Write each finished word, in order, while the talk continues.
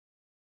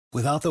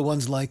Without the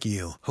ones like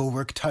you, who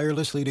work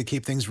tirelessly to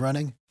keep things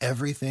running,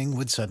 everything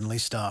would suddenly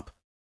stop.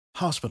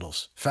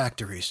 Hospitals,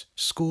 factories,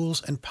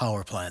 schools, and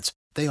power plants,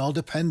 they all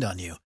depend on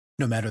you.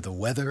 No matter the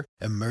weather,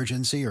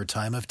 emergency, or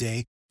time of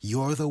day,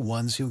 you're the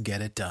ones who get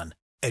it done.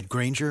 At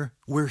Grainger,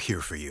 we're here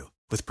for you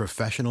with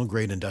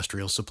professional-grade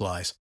industrial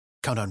supplies.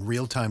 Count on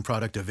real-time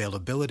product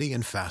availability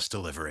and fast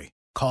delivery.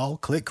 Call,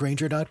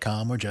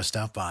 clickgrainger.com, or just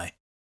stop by.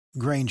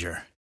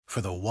 Grainger, for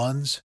the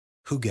ones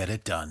who get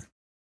it done.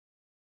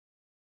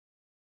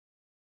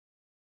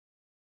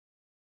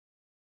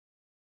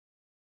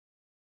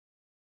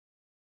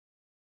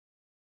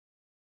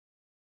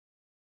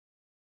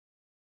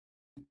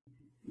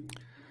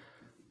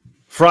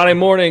 Friday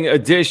morning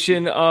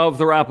edition of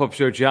the Wrap-Up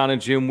Show. John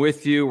and Jim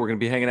with you. We're going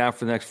to be hanging out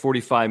for the next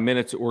 45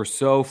 minutes or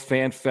so.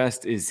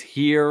 FanFest is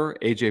here.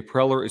 AJ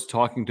Preller is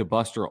talking to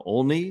Buster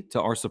Olney,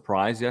 to our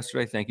surprise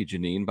yesterday. Thank you,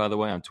 Janine, by the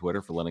way, on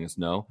Twitter for letting us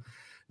know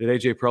that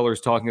AJ Preller is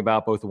talking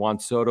about both Juan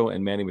Soto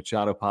and Manny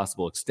Machado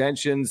possible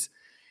extensions.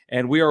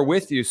 And we are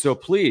with you. So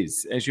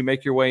please, as you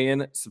make your way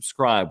in,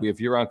 subscribe. We have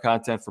year-round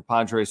content for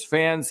Padres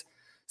fans.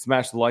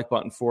 Smash the like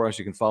button for us.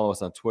 You can follow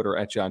us on Twitter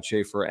at John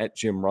Schaefer, at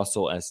Jim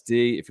Russell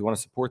SD. If you want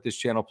to support this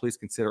channel, please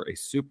consider a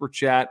super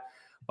chat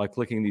by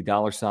clicking the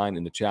 $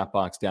 in the chat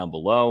box down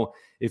below.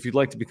 If you'd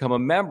like to become a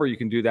member, you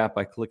can do that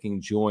by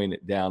clicking join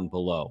down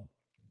below.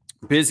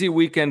 Busy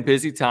weekend,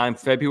 busy time.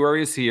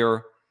 February is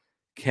here.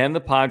 Can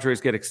the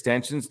Padres get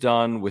extensions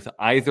done with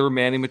either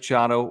Manny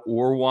Machado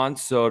or Juan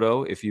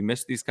Soto? If you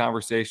missed these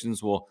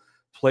conversations, we'll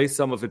play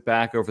some of it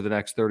back over the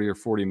next 30 or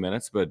 40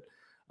 minutes. But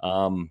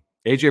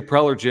AJ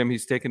Preller, Jim,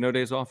 he's taking no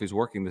days off. He's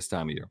working this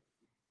time of year.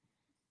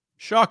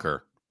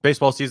 Shocker.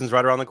 Baseball season's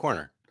right around the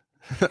corner.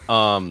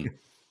 I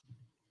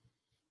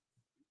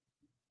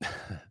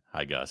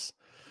guess.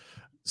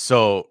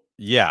 So,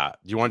 yeah.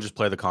 Do you want to just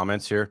play the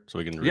comments here so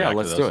we can react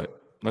let's to do those? it.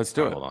 Let's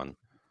do it. Hold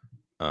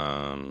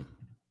on.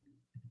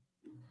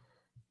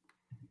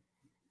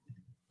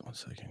 1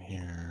 second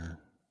here.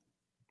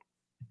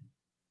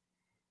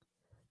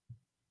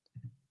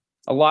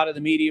 A lot of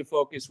the media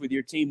focus with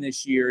your team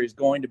this year is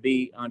going to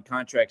be on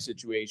contract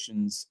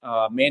situations.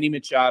 Manny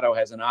Machado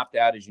has an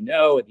opt-out, as you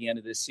know, at the end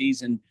of this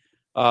season.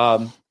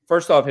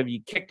 First off, have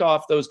you kicked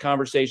off those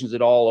conversations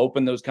at all,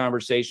 opened those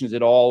conversations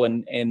at all?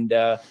 And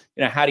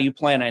how do you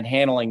plan on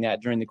handling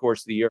that during the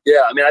course of the year?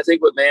 Yeah, I mean, I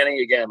think with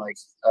Manny, again,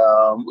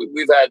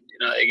 we've had,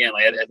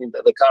 I think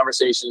that the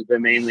conversation has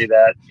been mainly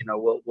that,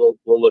 we'll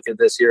look at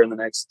this here in the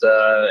next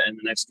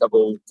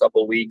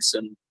couple weeks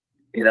and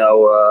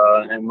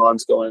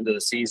months going into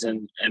the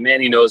season. And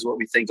Manny knows what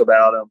we think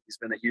about him. He's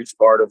been a huge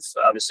part of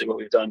obviously what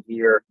we've done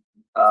here.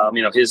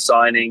 His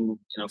signing,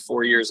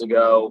 4 years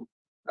ago,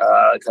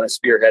 kind of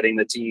spearheading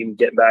the team,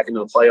 getting back into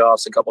the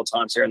playoffs a couple of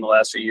times here in the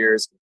last few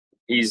years.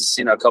 He's,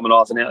 coming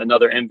off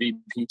another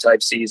MVP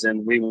type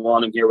season. We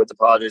want him here with the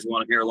Padres. We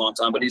want him here a long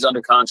time, but he's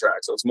under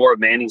contract. So it's more of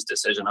Manny's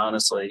decision,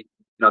 honestly,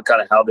 kind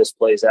of how this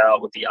plays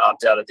out with the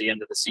opt out at the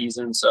end of the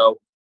season. So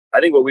I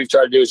think what we've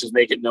tried to do is just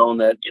make it known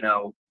that,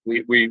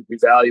 we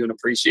value and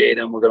appreciate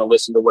him. We're going to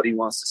listen to what he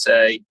wants to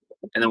say,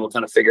 and then we'll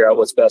kind of figure out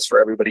what's best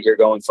for everybody here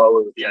going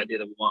forward with the idea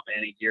that we want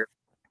Manny here.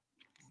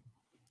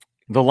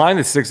 The line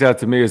that sticks out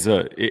to me is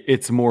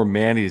it's more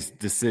Manny's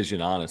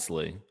decision,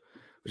 honestly,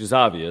 which is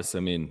obvious.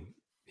 I mean,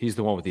 he's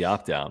the one with the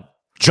opt-out.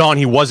 John,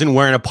 he wasn't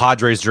wearing a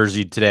Padres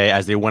jersey today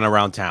as they went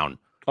around town.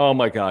 Oh,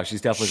 my gosh.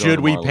 He's definitely Should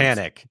we Marlins.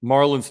 panic?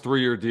 Marlins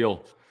 3-year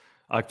deal,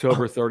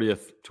 October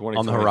 30th, 2023.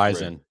 On the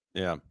horizon,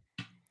 yeah.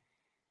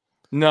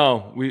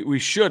 No, we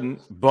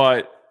shouldn't,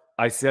 but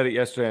I said it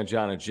yesterday on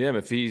John and Jim.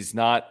 If he's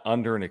not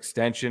under an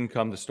extension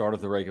come the start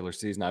of the regular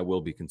season, I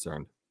will be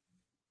concerned.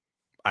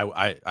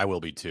 I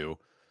will be too.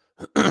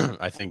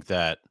 I think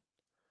that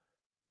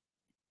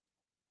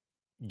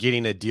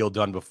getting a deal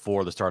done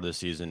before the start of the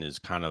season is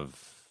kind of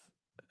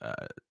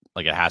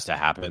like it has to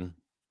happen.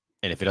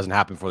 And if it doesn't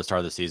happen before the start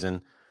of the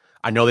season,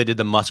 I know they did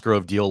the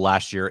Musgrove deal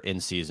last year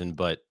in season,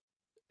 but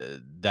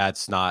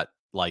that's not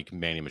like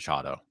Manny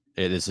Machado.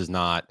 This is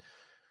not.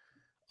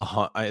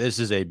 This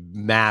is a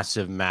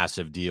massive,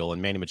 massive deal,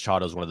 and Manny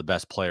Machado is one of the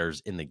best players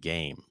in the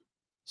game.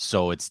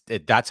 So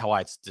that's how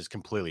it's just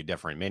completely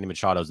different. Manny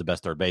Machado is the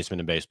best third baseman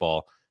in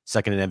baseball,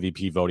 second in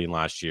MVP voting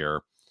last year,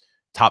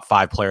 top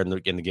 5 player in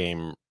the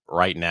game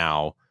right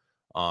now.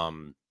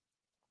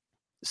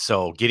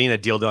 So getting a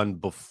deal done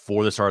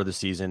before the start of the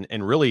season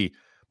and really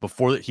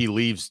before he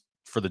leaves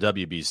for the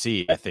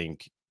WBC, I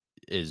think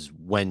is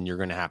when you're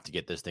going to have to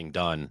get this thing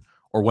done,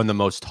 or when the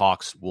most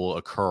talks will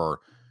occur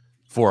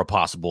for a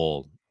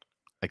possible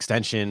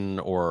extension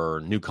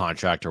or new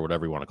contract or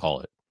whatever you want to call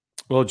it.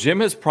 Well,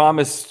 Jim has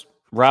promised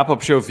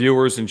Wrap-Up Show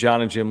viewers and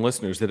John and Jim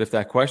listeners that if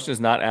that question is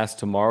not asked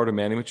tomorrow to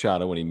Manny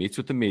Machado when he meets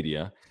with the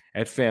media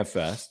at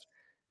FanFest,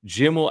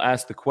 Jim will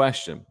ask the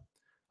question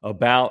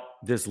about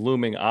this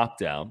looming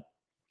opt-out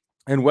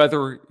and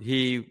whether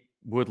he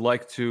would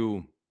like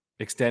to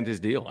extend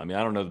his deal. I mean,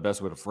 I don't know the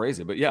best way to phrase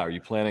it, but yeah, are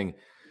you planning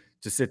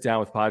to sit down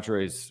with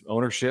Padres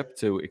ownership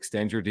to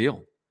extend your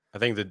deal? I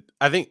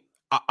think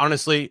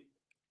honestly,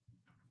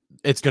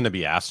 it's going to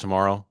be asked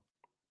tomorrow.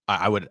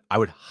 I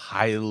would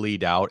highly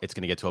doubt it's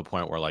going to get to a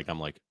point where like I'm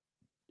like,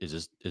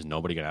 is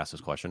nobody going to ask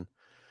this question?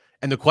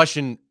 And the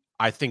question,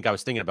 I think I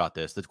was thinking about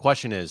this. The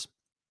question is,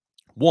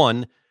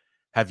 one,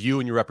 have you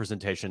and your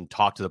representation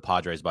talked to the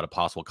Padres about a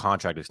possible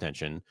contract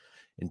extension?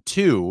 And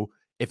two,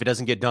 if it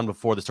doesn't get done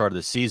before the start of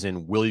the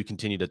season, will you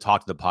continue to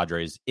talk to the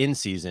Padres in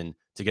season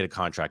to get a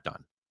contract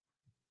done?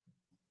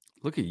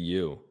 Look at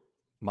you,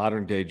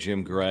 modern day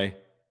Jim Gray.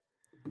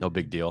 No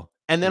big deal.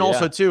 And then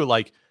also too,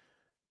 like,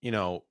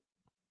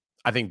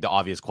 I think the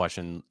obvious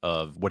question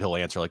of what he'll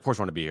answer, like, of course,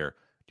 you want to be here.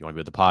 Do you want to be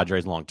with the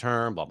Padres long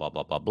term? Blah, blah,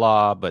 blah, blah,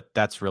 blah. But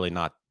that's really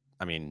not,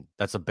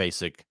 that's a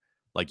basic,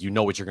 like, you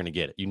know what you're going to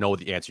get. You know what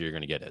the answer you're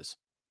going to get is.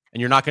 And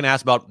you're not going to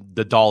ask about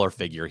the dollar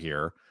figure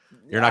here.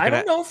 You're not. I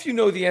don't know if you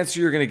know the answer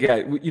you're going to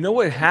get. You know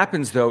what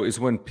happens though is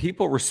when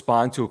people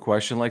respond to a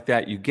question like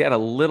that, you get a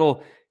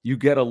little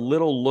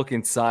look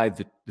inside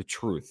the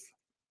truth.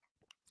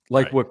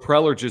 Like right. What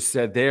Preller just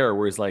said there,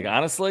 where he's like,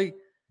 honestly,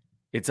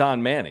 it's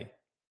on Manny.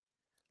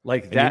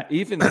 Like that,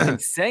 even him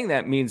saying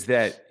that means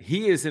that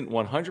he isn't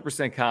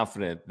 100%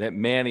 confident that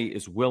Manny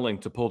is willing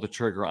to pull the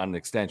trigger on an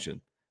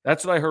extension.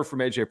 That's what I heard from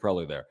AJ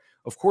Preller there.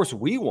 Of course,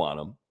 we want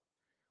him.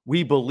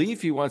 We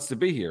believe he wants to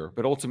be here,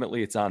 but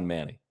ultimately it's on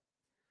Manny.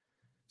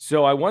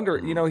 So I wonder,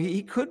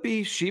 he could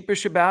be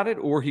sheepish about it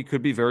or he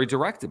could be very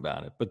direct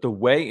about it. But the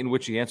way in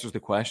which he answers the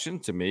question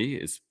to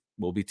me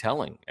will be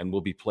telling and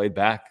will be played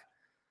back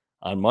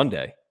on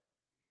Monday.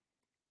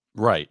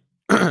 Right.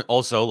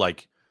 Also,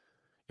 like,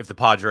 if the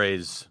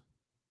Padres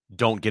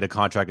don't get a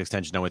contract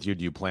extension done with you,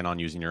 do you plan on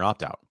using your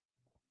opt-out?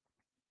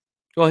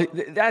 Well,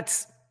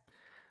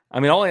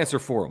 I'll answer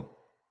for him.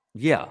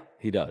 Yeah,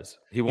 he does.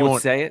 He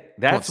won't say it.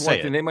 That's one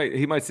thing.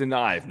 He might say, no,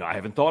 I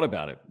haven't thought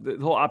about it.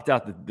 He'll opt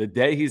out the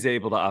day he's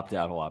able to opt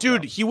out. He'll opt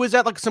out. Dude, he was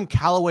at like some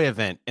Callaway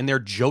event and they're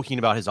joking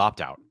about his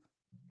opt-out.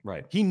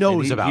 Right. He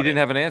knows about it. He didn't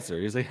have an answer.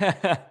 He's like,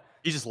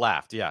 he just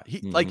laughed. Yeah.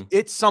 Like,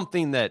 it's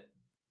something that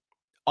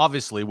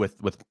obviously with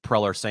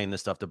Preller saying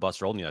this stuff to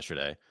Buster Olney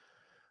yesterday,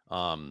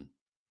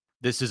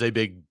 this is a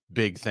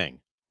big thing.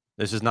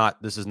 This is not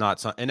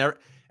something. And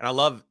I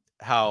love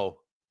how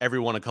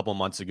everyone a couple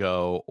months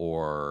ago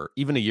or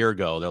even a year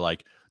ago, they're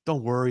like,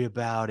 don't worry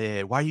about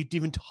it. Why are you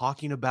even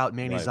talking about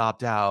Manny's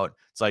opt-out?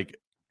 It's like,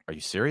 are you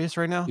serious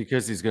right now?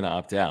 Because he's going to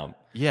opt out.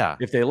 Yeah.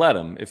 If they let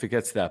him, if it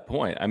gets to that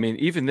point. I mean,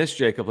 even this,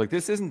 Jacob, like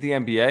this isn't the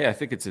NBA. I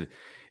think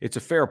it's a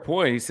fair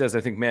point. He says,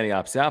 I think Manny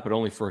opts out, but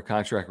only for a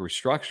contract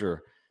restructure.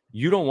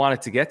 You don't want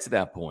it to get to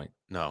that point.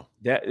 No.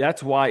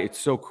 That's why it's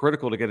so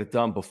critical to get it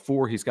done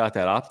before he's got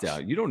that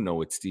opt-out. You don't know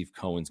what Steve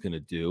Cohen's going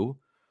to do.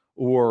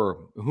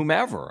 Or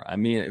whomever. I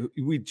mean,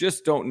 we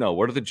just don't know.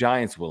 What are the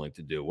Giants willing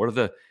to do? What are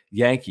the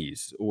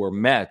Yankees or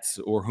Mets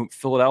or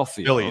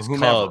Philadelphia? Phillies, or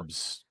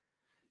Cubs.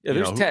 Yeah,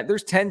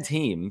 there's 10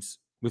 teams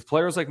with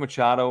players like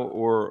Machado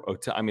or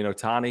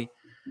Ohtani.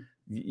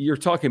 You're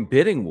talking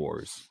bidding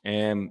wars.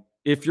 And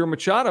if you're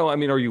Machado,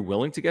 are you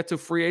willing to get to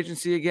free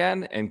agency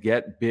again and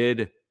get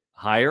bid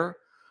higher?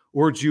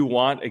 Or do you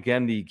want,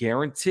 again, the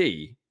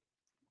guarantee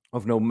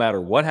of no matter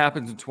what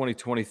happens in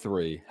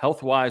 2023,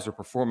 health-wise or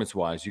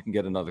performance-wise, you can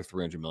get another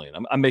 $300 million.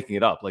 I'm making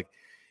it up. Like,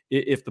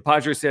 if the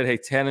Padres said, hey,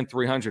 10 and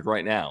 300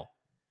 right now,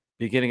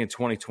 beginning in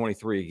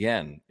 2023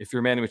 again, if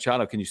you're Manny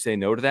Machado, can you say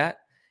no to that?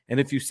 And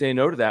if you say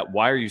no to that,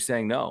 why are you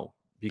saying no?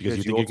 Because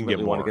you think you can get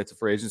more. Want to get to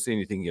free agency and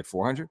you think you can get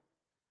 400?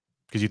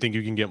 Because you think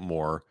you can get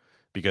more.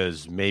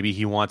 Because maybe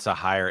he wants a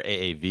higher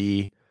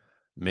AAV.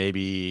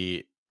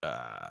 Maybe,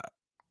 I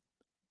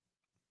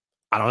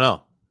don't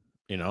know.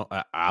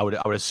 I would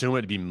assume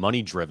it'd be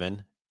money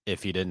driven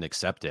if he didn't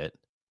accept it.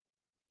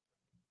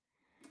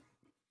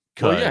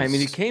 Well, yeah,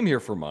 he came here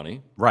for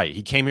money. Right.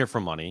 He came here for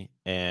money.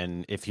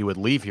 And if he would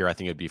leave here, I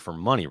think it'd be for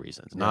money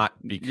reasons, not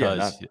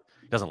because he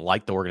doesn't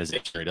like the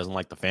organization or he doesn't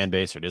like the fan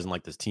base or he doesn't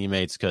like his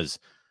teammates, because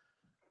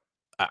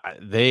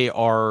they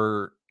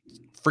are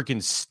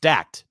freaking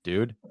stacked,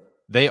 dude.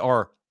 They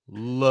are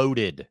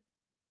loaded.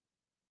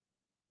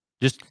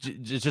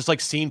 Just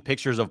like seeing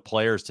pictures of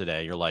players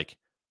today, you're like,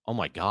 oh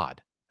my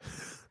God.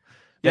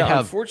 They have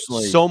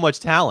unfortunately so much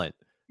talent.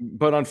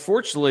 But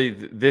unfortunately,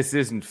 this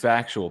isn't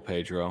factual,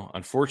 Pedro.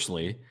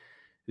 Unfortunately,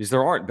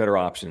 there aren't better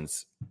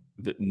options.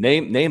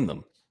 Name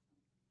them.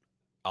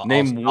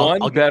 Name one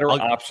better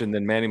option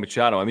than Manny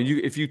Machado.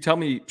 If you tell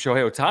me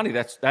Shohei Ohtani,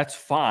 that's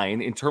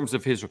fine in terms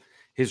of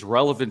his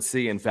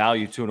relevancy and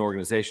value to an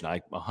organization.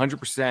 I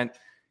 100%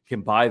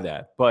 can buy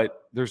that.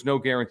 But there's no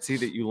guarantee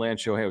that you land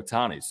Shohei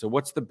Ohtani. So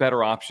what's the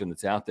better option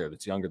that's out there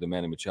that's younger than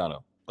Manny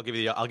Machado? I'll give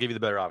you the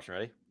better option.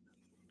 Ready?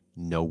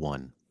 No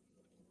one.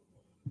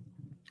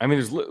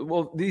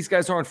 These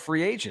guys aren't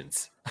free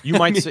agents. You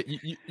might say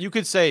you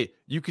could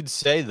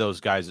say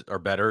those guys are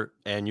better,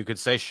 and you could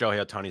say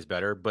Shohei Ohtani's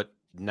better, but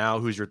now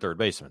who's your third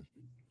baseman?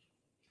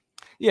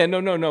 Yeah,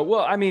 no.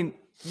 Well,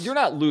 you're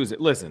not losing.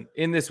 Listen,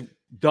 in this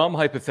dumb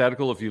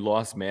hypothetical, if you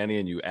lost Manny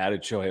and you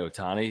added Shohei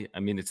Ohtani,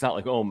 it's not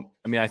like,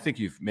 I think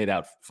you've made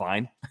out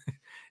fine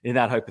in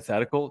that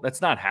hypothetical.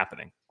 That's not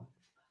happening.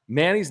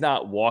 Manny's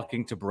not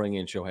walking to bring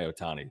in Shohei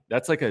Ohtani.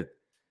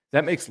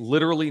 That makes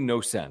literally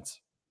no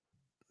sense.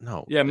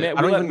 No. Yeah, I we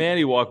don't let even,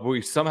 Manny walk, but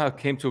we somehow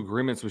came to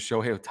agreements with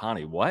Shohei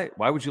Ohtani. What?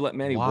 Why would you let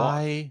Manny walk?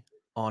 Why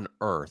on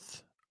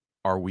earth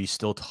are we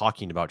still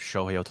talking about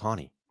Shohei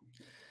Ohtani?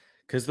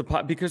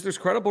 Because there's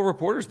credible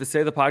reporters that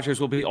say the Padres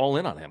will be all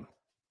in on him,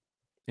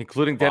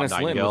 including Dennis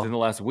Lin within the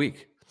last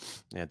week.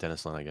 Yeah,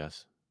 Dennis Lin, I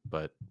guess.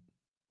 But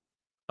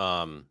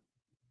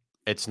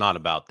it's not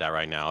about that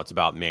right now. It's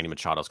about Manny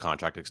Machado's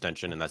contract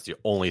extension, and that's the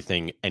only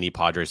thing any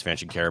Padres fan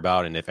should care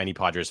about. And if any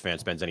Padres fan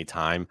spends any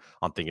time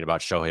on thinking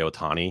about Shohei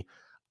Ohtani,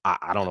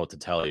 I don't know what to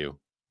tell you,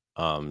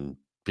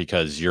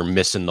 because you're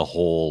missing the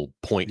whole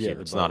point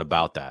here. It's not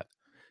about that.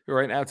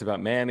 Right now, it's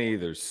about Manny.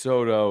 There's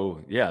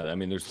Soto. Yeah, I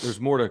mean, there's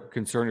more to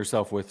concern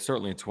yourself with,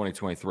 certainly in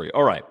 2023.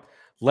 All right,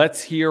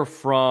 let's hear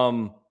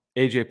from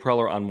AJ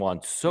Preller on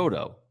Juan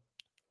Soto.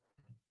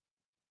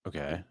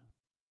 Okay.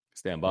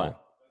 Stand by.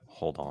 Well,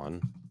 hold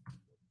on.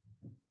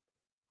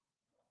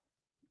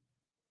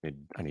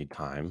 I need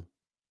time.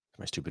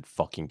 My stupid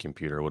fucking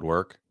computer would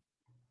work.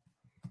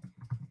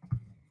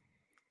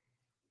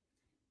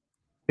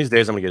 These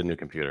days, I'm gonna get a new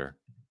computer.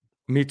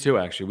 Me too,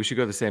 actually. We should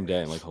go the same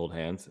day and hold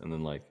hands, and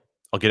then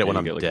I'll get it when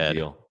I'm dead.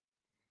 Deal.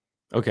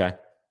 Okay.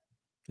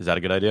 Is that a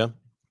good idea?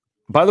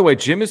 By the way,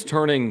 Jim is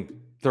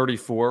turning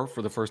 34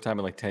 for the first time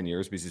in 10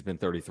 years because he's been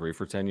 33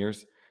 for 10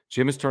 years.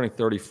 Jim is turning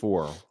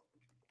 34.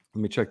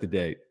 Let me check the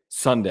date.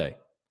 Sunday.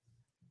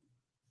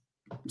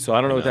 So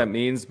I don't know what that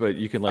means, but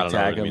you can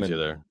tag him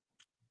and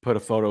put a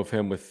photo of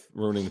him with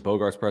ruining the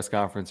Bogarts press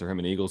conference or him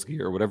in Eagles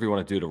gear or whatever you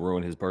want to do to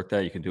ruin his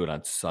birthday. You can do it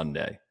on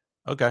Sunday.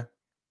 Okay.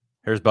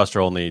 Here's Buster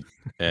Olney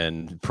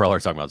and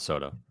Preller talking about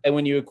Soto. And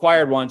when you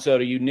acquired Juan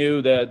Soto, you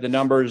knew the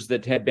numbers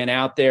that had been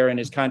out there in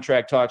his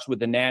contract talks with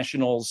the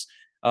Nationals.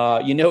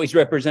 He's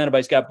represented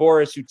by Scott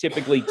Boras, who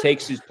typically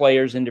takes his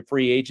players into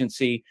free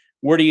agency.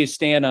 Where do you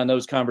stand on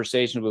those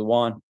conversations with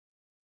Juan?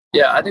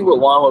 Yeah, I think with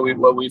Juan,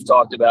 what we've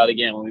talked about,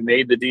 again, when we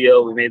made the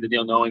deal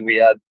knowing we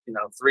had,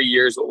 3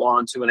 years with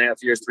Juan, 2.5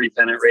 years, 3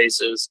 pennant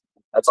races.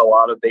 That's a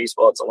lot of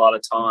baseball. It's a lot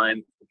of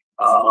time.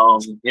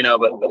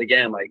 But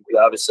again, we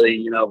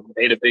obviously,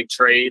 made a big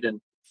trade, and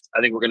I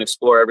think we're going to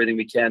explore everything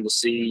we can to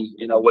see,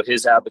 what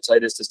his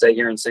appetite is to stay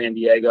here in San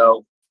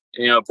Diego.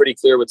 Pretty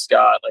clear with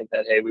Scott,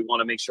 that, hey, we want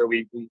to make sure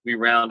we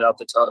round out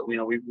the top. We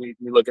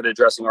look at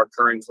addressing our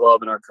current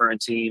club and our current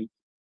team.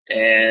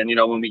 And,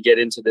 when we get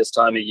into this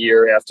time of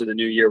year after the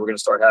new year, we're going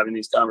to start having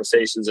these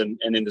conversations and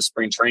into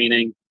spring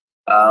training.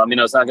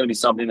 It's not going to be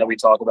something that we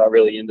talk about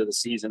really into the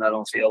season, I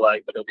don't feel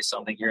like, but it'll be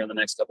something here in the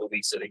next couple of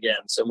weeks that, again,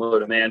 similar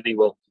to Manny,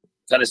 we'll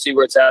kind of see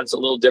where it's at. It's a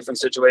little different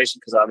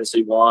situation because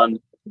obviously Juan,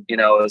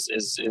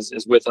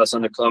 is with us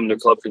under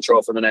club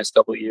control for the next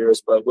couple of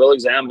years, but we'll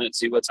examine it,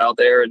 see what's out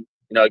there. And,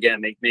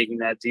 again, making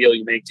that deal,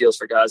 you make deals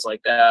for guys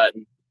like that.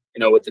 And,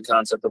 with the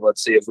concept of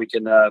let's see if we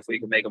can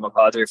make him a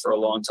Padre for a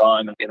long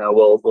time, and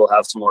we'll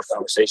have some more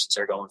conversations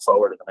here going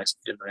forward in the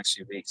next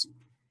few weeks.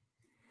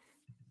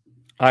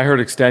 I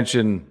heard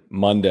extension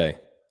Monday.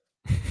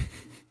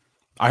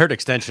 I heard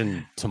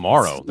extension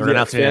tomorrow. They're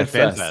announcing it at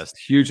FanFest.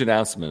 Huge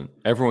announcement.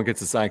 Everyone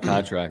gets a signed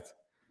contract.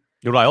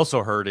 What I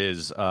also heard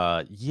is,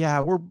 we're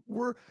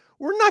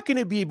not going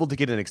to be able to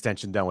get an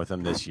extension done with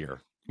him this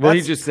year. Well,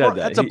 he just said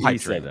that. That's a pipe he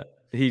said that.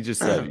 He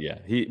just said, yeah.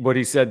 What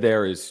he said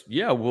there is,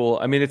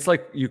 it's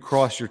like you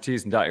cross your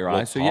T's and dot your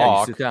I's. So,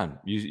 you sit down.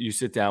 You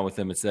sit down with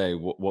them and say,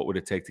 what would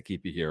it take to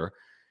keep you here?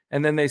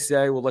 And then they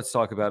say, well, let's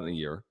talk about it in a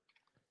year.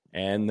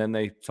 And then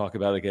they talk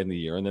about it again in a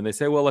year. And then they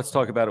say, well, let's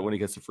talk about it when he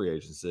gets to free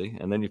agency.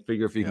 And then you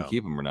figure if you can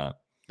keep him or not.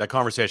 That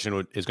conversation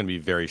is going to be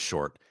very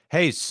short.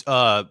 Hey,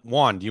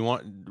 Juan, we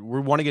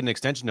want to get an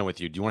extension done with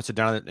you. Do you want to sit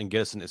down and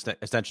get us an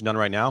extension done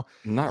right now?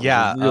 Not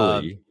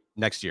really.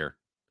 Next year,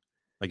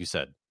 like you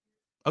said.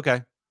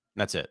 Okay.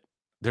 That's it.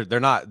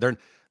 They're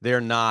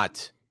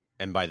not,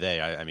 and by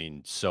they I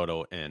mean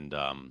Soto and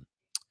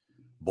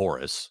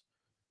Boras.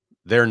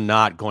 They're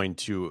not going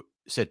to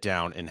sit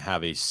down and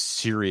have a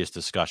serious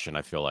discussion,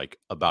 I feel like,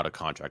 about a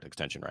contract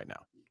extension right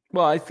now.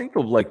 Well, I think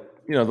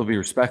they'll be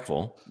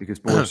respectful because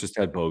Boras just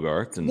had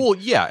Bogarts.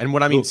 And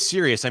when I mean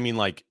serious, I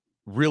mean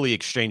really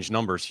exchange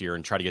numbers here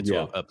and try to get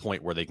to a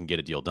point where they can get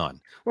a deal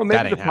done. Well,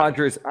 maybe the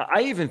Padres,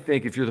 I even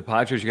think if you're the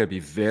Padres, you got to be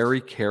very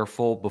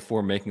careful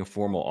before making a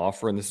formal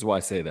offer. And this is why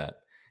I say that.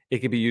 It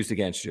can be used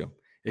against you.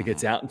 It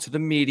gets out into the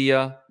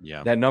media.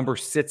 Yeah. That number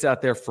sits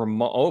out there for,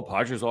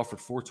 Padres offered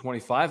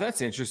 $425.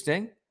 That's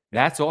interesting.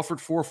 That's offered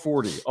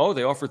 $440. Oh,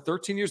 they offered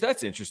 13 years.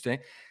 That's interesting.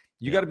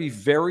 You got to be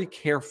very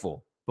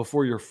careful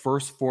before your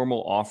first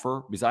formal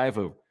offer, because I have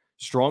a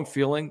strong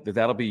feeling that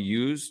that'll be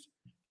used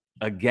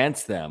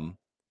against them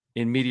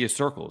in media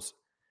circles.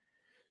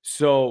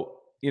 So,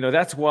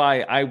 that's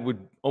why I would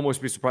almost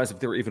be surprised if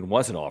there even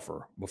was an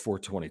offer before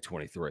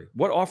 2023.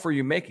 What offer are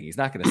you making? He's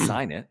not going to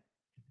sign it.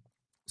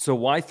 So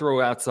why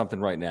throw out something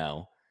right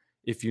now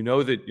if you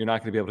know that you're not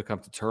going to be able to come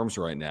to terms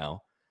right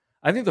now?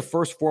 I think the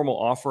first formal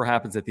offer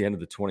happens at the end of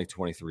the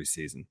 2023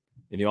 season,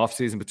 in the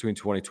offseason between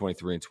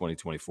 2023 and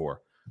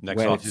 2024, when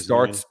it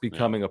starts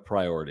becoming a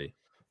priority.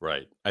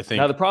 Right. I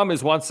think now the problem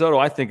is Juan Soto,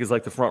 I think, is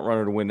like the front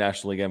runner to win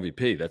National League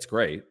MVP. That's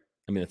great.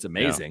 I mean, it's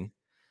amazing.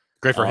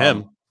 Great for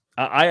him.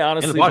 I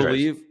honestly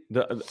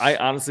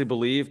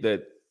believe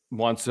that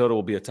Juan Soto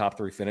will be a top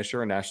 3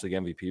 finisher in National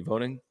League MVP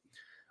voting.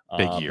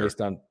 Big year. He's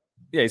going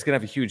to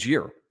have a huge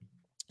year.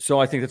 So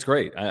I think that's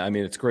great. I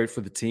mean, it's great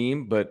for the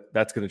team, but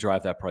that's going to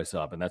drive that price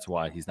up. And that's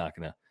why he's not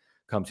going to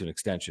come to an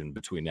extension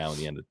between now and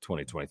the end of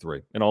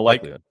 2023 in all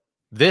likelihood.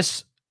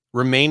 This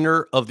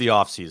remainder of the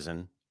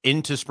offseason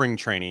into spring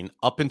training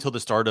up until the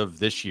start of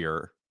this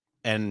year.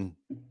 And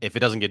if it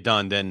doesn't get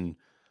done, then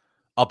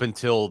up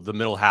until the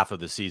middle half of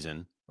the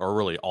season, or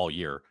really all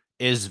year,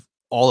 is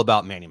all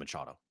about Manny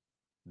Machado.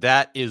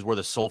 That is where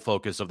the sole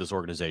focus of this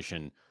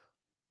organization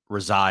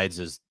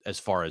resides as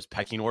far as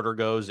pecking order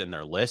goes in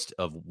their list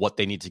of what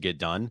they need to get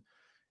done.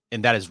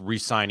 And that is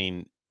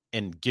re-signing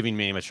and giving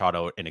Manny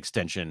Machado an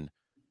extension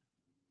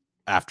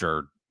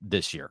after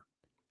this year.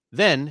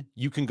 Then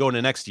you can go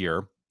into next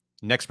year,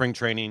 next spring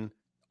training,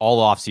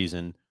 all off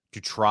season to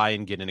try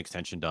and get an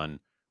extension done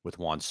with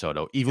Juan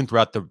Soto, even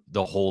throughout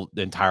the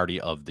entirety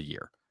of the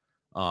year.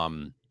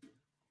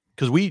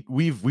 Because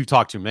we've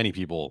talked to many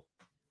people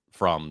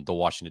from the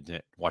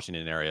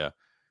Washington area,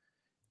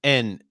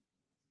 and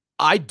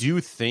I do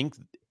think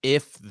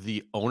if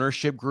the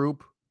ownership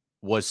group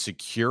was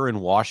secure in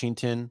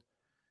Washington,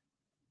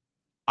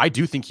 I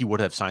do think he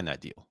would have signed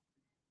that deal.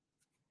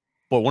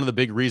 But one of the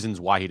big reasons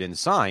why he didn't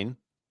sign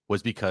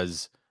was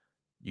because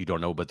you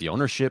don't know about the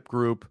ownership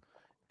group,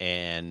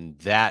 and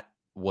that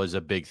was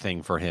a big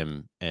thing for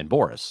him and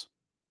Boris.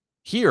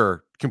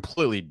 Here,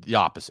 completely the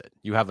opposite.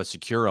 You have a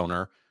secure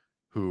owner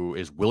who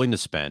is willing to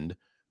spend,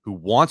 who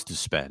wants to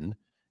spend,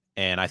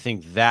 and I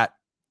think that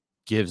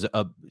gives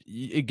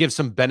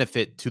some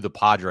benefit to the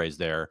Padres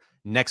there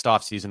next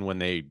offseason when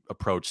they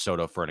approach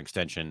Soto for an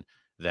extension,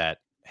 that,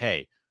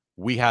 hey,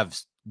 we have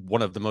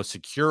one of the most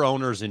secure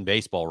owners in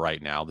baseball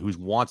right now who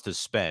wants to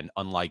spend,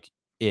 unlike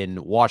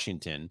in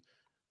Washington.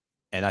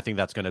 And I think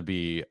that's going to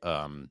be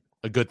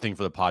a good thing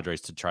for the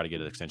Padres to try to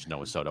get an extension done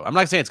with Soto. I'm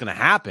not saying it's going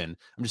to happen.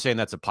 I'm just saying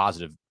that's a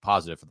positive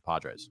for the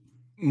Padres.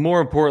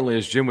 More importantly,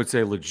 as Jim would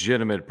say,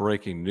 legitimate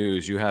breaking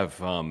news. You have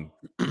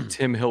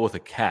Tim Hill with a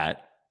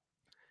cat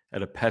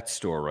at a pet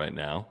store right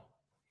now.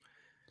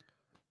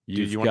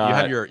 You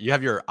have your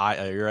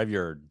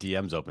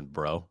DMs open,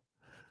 bro.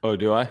 Oh,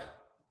 do I?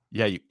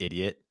 Yeah, you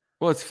idiot.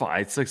 Well, it's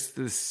fine. It's like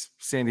this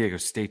San Diego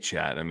State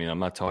chat. I mean, I'm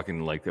not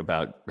talking like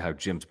about how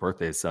Jim's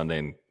birthday is Sunday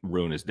and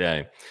ruin his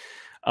day.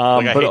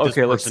 I but hate okay, this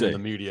person let's see. in the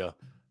media.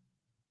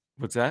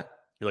 What's that?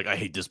 You're like, I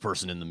hate this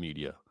person in the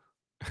media.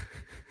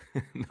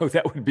 No,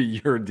 that would be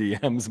your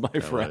DMs, my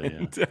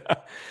friend. Yeah.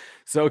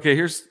 So, okay,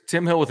 here's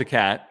Tim Hill with a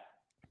cat.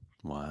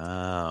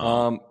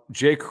 Wow.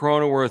 Jay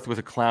Cronenworth with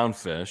a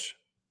clownfish.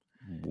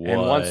 What? And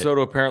Juan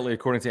Soto, apparently,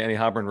 according to Annie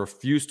Hobburn,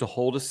 refused to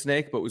hold a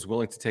snake, but was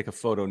willing to take a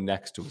photo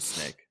next to a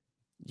snake.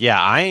 Yeah,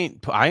 I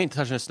ain't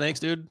touching the snakes,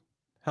 dude.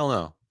 Hell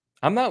no.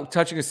 I'm not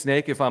touching a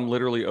snake if I'm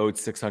literally owed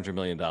 $600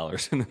 million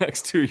in the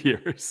next 2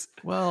 years.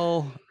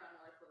 Well,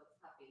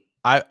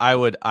 I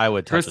would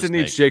touch Kristen a snake.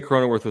 needs Jay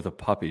Cronenworth with a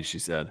puppy, she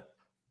said.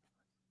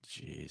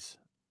 Jeez.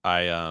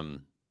 I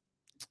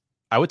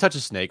would touch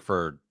a snake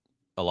for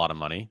a lot of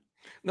money.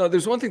 No,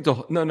 there's one thing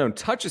to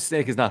touch a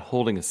snake is not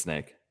holding a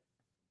snake.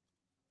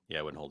 Yeah,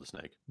 I wouldn't hold a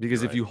snake.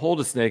 Because if you hold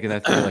a snake and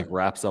that thing like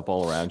wraps up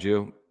all around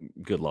you,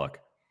 good luck.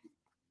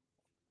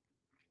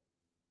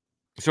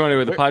 So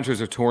anyway, the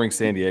Padres are touring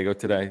San Diego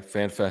today.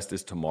 FanFest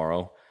is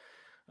tomorrow.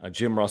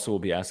 Jim Russell will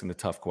be asking the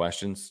tough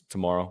questions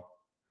tomorrow.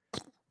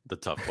 The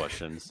tough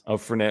questions.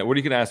 What are you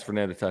going to ask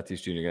Fernando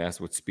Tatis Jr.? You're going to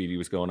ask what speed he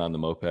was going on the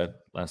moped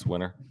last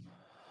winter?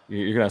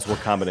 You're going to ask what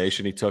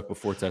combination he took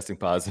before testing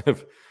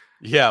positive?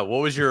 Yeah,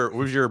 what was your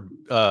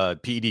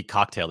PED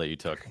cocktail that you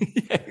took?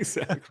 Yeah,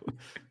 exactly.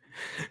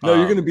 No,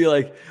 you're going to be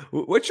like,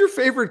 what's your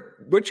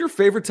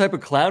favorite type of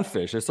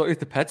clownfish? I saw you at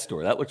the pet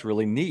store. That looks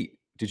really neat.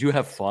 Did you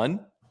have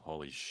fun?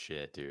 Holy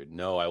shit, dude.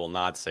 No, I will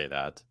not say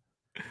that.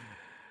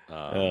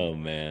 Oh,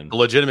 man. The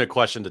legitimate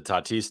question to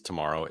Tatis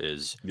tomorrow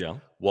is,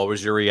 what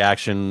was your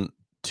reaction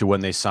to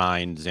when they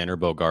signed Xander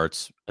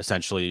Bogaerts,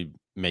 essentially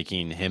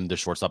making him the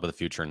shortstop of the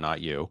future and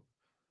not you?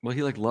 Well,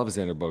 he loves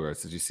Xander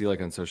Bogaerts. Did you see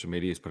on social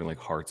media he's putting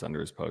hearts under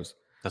his post?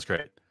 That's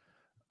great.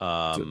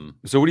 So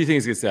what do you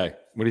think he's going to say?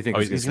 What do you think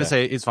he's going to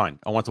say? It's fine.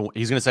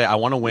 He's going to say, I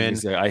want to win.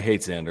 I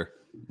hate Xander.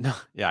 No,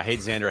 yeah, I hate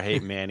Xander. I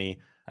hate Manny.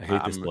 I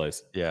hate this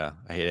place. Yeah,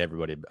 I hate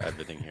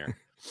everything here.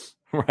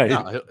 Right.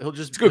 No, he'll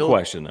just. It's a good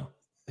question, though.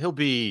 He'll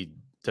be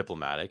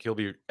diplomatic.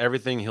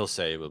 Everything he'll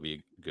say will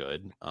be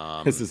good.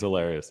 This is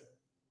hilarious.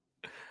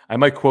 I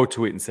might quote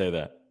tweet and say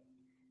that.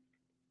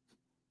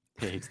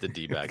 He hates the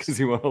D-backs because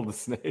he won't hold the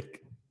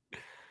snake.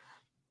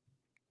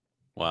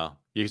 Wow,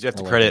 you have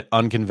to credit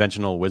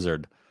Unconventional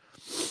Wizard.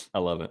 I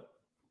love it.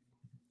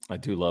 I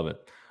do love it.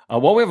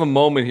 While we have a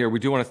moment here, we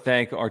do want to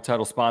thank our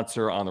title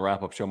sponsor on the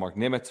wrap-up show, Mark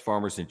Nimitz,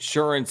 Farmers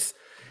Insurance.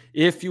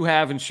 If you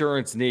have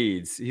insurance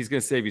needs, he's going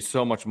to save you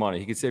so much money.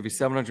 He can save you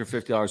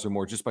 $750 or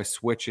more just by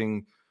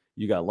switching.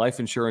 You got life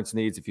insurance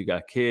needs. If you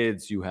got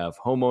kids, you have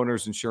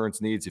homeowners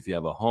insurance needs. If you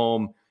have a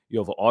home, you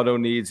have auto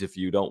needs. If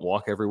you don't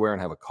walk everywhere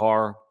and have a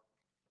car,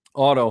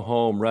 auto,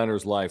 home,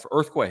 renters, life,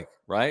 earthquake,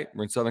 right?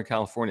 We're in Southern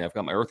California. I've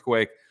got my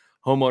earthquake,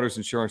 homeowners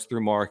insurance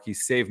through Mark. He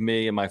saved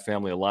me and my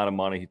family a lot of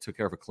money. He took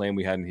care of a claim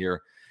we had in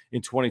here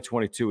in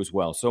 2022 as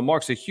well. So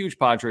Mark's a huge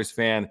Padres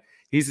fan.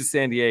 He's a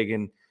San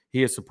Diegan.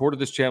 He has supported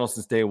this channel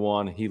since day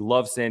one. He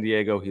loves San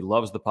Diego. He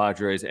loves the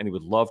Padres, and he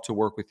would love to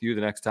work with you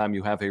the next time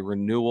you have a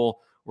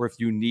renewal or if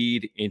you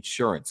need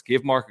insurance.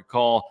 Give Mark a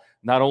call.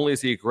 Not only is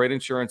he a great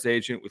insurance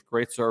agent with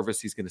great service,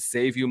 he's going to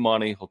save you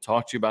money. He'll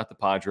talk to you about the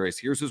Padres.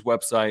 Here's his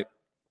website.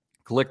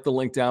 Click the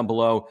link down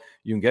below.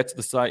 You can get to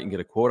the site. You can get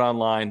a quote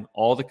online,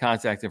 all the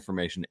contact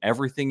information,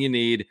 everything you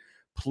need.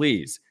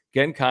 Please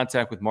get in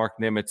contact with Mark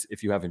Nimitz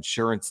if you have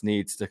insurance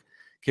needs to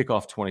kick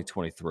off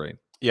 2023.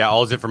 Yeah,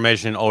 all his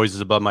information always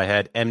is above my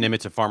head.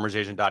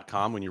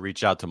 mnimitz@farmersagent.com. When you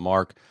reach out to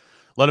Mark,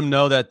 let him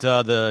know that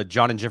the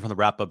John and Jim from the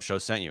Wrap-Up Show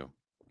sent you.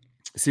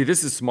 See,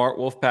 this is smart,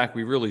 Wolfpack.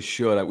 We really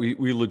should.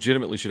 We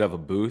legitimately should have a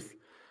booth,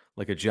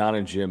 like a John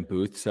and Jim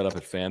booth set up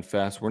at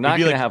FanFest. We're not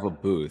going to have a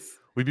booth.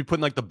 We'd be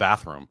putting like the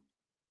bathroom.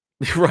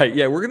 Right.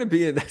 Yeah, we're going to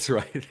be in. That's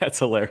right. That's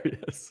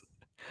hilarious.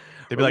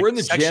 They'd be like, we're in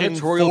the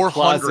janitorial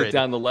closet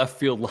down the left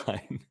field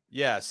line.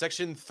 Yeah,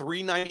 section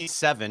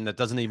 397 that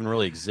doesn't even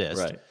really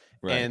exist. Right.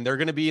 And they're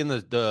going to be in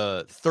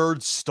the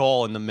third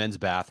stall in the men's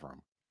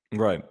bathroom.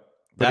 Right.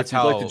 But that's if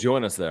you'd like to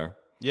join us there.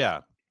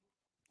 Yeah.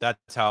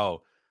 That's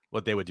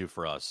what they would do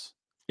for us.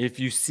 If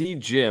you see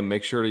Jim,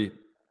 make sure to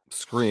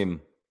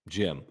scream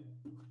Jim.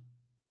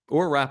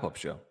 Or Wrap-Up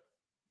Show.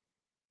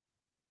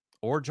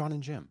 Or John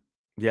and Jim.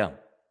 Yeah.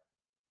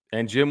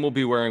 And Jim will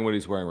be wearing what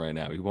he's wearing right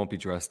now. He won't be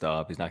dressed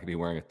up. He's not going to be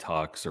wearing a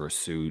tux or a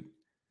suit.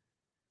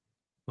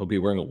 He'll be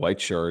wearing a white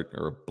shirt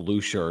or a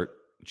blue shirt,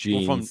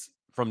 jeans. Well,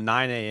 from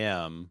 9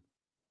 a.m.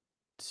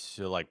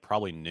 to like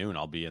probably noon,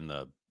 I'll be in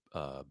the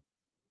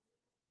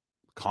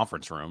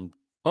conference room.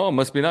 Oh, it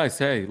must be nice.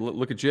 Hey,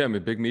 look at Jim, a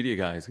big media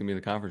guy. He's going to be in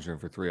the conference room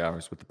for 3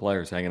 hours with the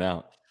players hanging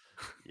out.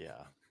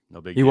 Yeah,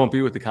 no big deal. He won't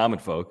be with the common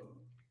folk.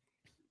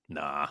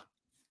 Nah.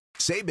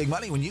 Save big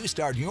money when you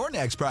start your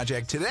next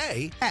project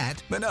today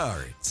at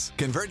Menards.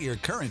 Convert your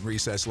current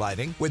recessed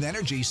lighting with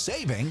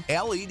energy-saving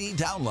LED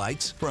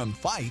downlights from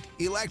Fight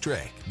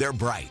Electric. They're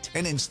bright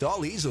and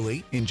install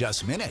easily in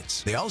just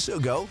minutes. They also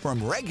go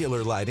from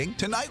regular lighting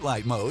to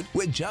nightlight mode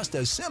with just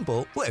a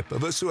simple flip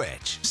of a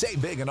switch.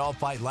 Save big on all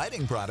Fight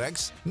lighting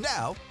products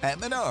now at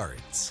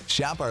Menards.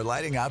 Shop our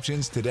lighting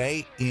options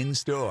today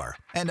in-store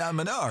and on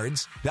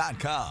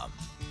Menards.com.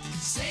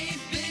 Save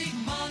big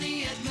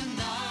money at Menards.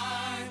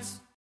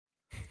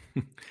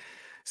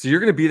 So you're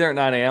going to be there at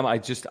 9 a.m. I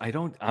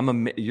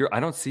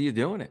don't see you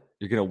doing it.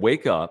 You're going to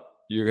wake up.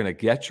 You're going to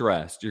get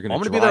dressed. You're going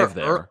to drive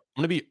there. I'm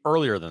going to be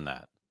earlier than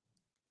that.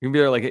 You're going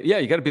to be there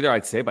you got to be there,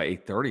 I'd say, by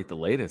 8:30 at the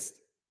latest.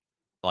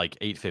 Like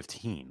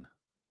 8:15.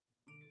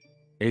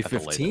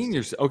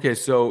 8:15? Okay,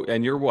 so,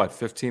 and you're what,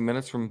 15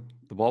 minutes from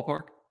the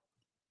ballpark?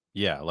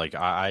 Yeah, like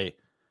I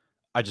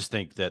just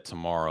think that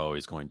tomorrow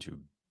is going to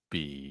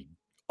be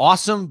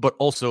awesome, but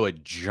also a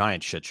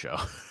giant shit show.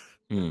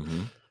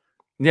 Mm-hmm.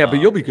 Yeah,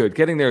 but you'll be good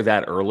getting there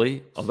that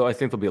early. Although I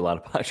think there'll be a lot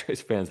of Padres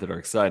fans that are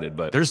excited.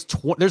 But there's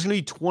going to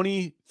be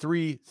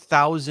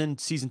 23,000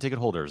 season ticket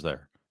holders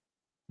there.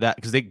 That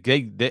because they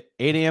 8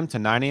 a.m. to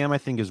 9 a.m. I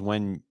think is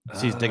when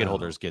season ticket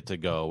holders get to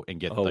go and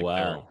get. Oh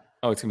wow!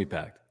 It's gonna be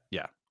packed.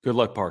 Yeah. Good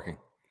luck parking.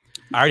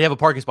 I already have a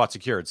parking spot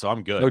secured, so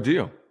I'm good. Oh, do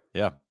you?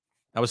 Yeah,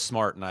 I was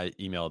smart and I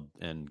emailed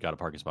and got a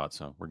parking spot,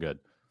 so we're good.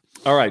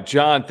 All right,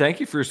 John. Thank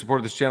you for your support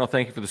of this channel.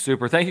 Thank you for the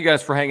super. Thank you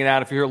guys for hanging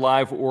out. If you're here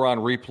live or on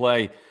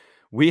replay.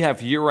 We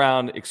have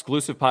year-round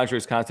exclusive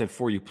Padres content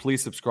for you.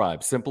 Please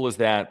subscribe. Simple as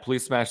that.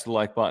 Please smash the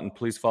like button.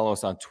 Please follow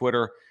us on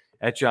Twitter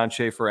at John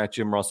Schaefer, at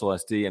Jim Russell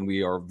SD. And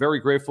we are very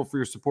grateful for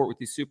your support with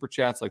these super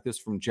chats like this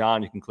from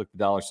John. You can click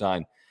the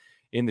 $sign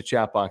in the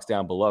chat box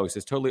down below. He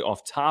says, totally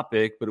off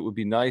topic, but it would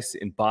be nice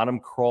in bottom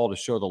crawl to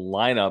show the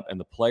lineup and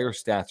the player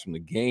stats from the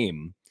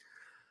game.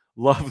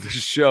 Love the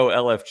show,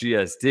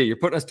 LFGSD. You're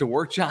putting us to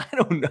work, John? I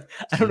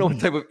don't know what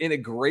type of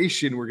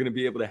integration we're going to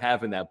be able to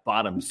have in that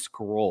bottom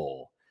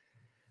scroll.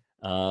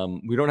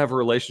 We don't have a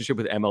relationship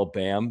with ML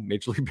BAM,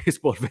 Major League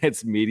Baseball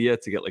Advanced Media,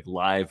 to get like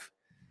live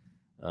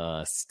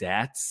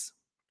stats.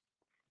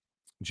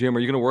 Jim, are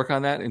you going to work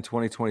on that in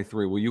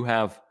 2023? Will you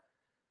have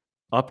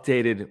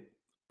updated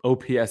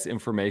OPS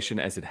information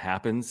as it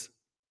happens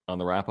on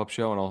the wrap-up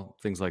show and all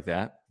things like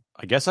that?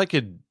 I guess I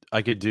could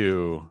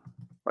do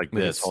like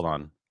this. Hold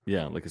on.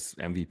 Yeah, like it's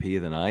MVP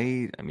of the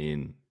night. I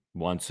mean,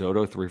 Juan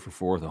Soto, 3 for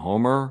 4 with a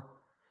homer.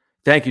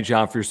 Thank you,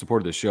 John, for your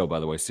support of the show,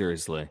 by the way,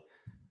 seriously.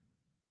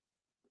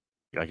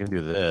 I can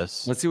do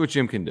this. Let's see what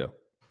Jim can do.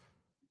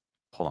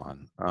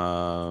 Hold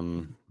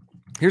on.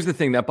 Here's the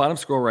thing. That bottom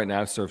scroll right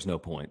now serves no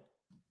point.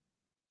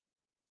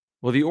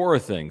 Well, the aura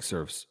thing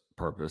serves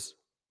purpose.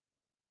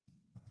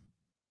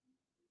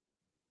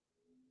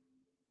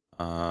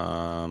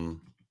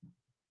 And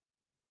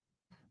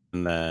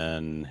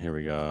then here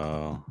we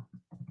go.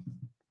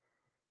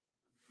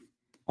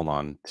 Hold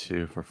on.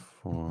 2 for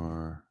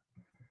 4.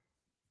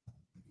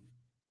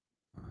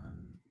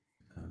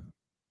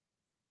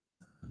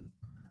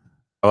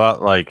 Well,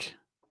 like,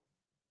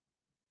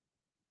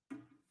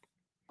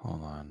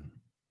 hold on.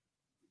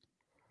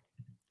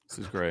 This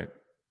is great.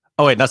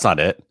 Oh, wait, that's not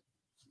it.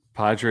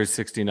 Padres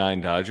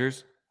 69,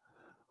 Dodgers.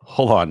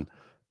 Hold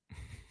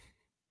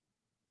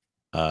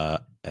on.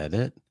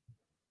 Edit.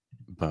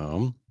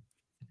 Boom.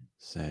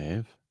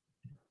 Save.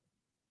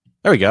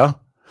 There we go.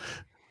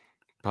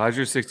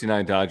 Padres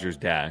 69, Dodgers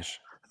dash.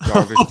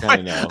 Jarvis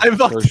 10 0.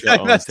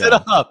 I messed it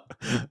up.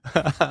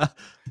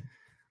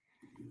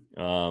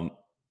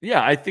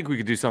 Yeah, I think we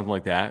could do something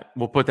like that.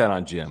 We'll put that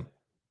on Jim.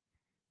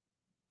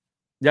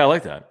 Yeah, I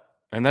like that.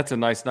 And that's a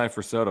nice night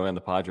for Soto and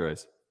the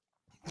Padres.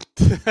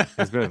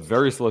 It's been a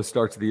very slow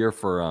start to the year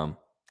for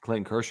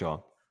Clayton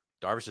Kershaw.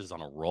 Darvish is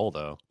on a roll,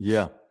 though.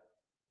 Yeah.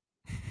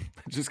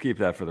 Just keep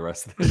that for the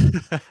rest of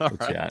the All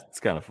right. chat. It's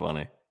kind of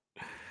funny.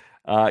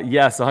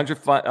 Yes,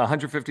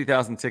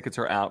 150,000 tickets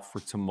are out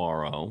for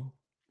tomorrow.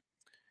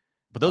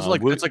 But those are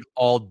it's like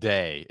all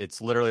day.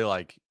 It's literally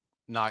like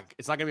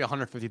it's not gonna be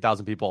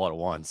 150,000 people all at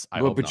once.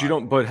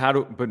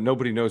 But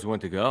nobody knows when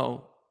to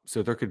go.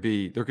 So there could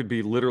be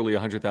literally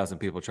 100,000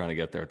 people trying to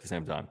get there at the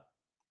same time.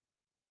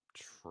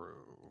 True.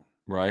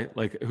 Right?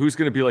 Like who's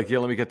going to be like, yeah,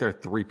 let me get there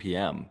at 3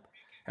 p.m.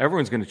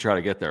 Everyone's going to try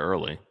to get there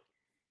early.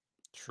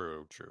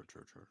 True.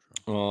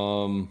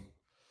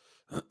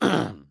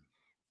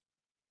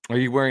 Are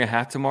you wearing a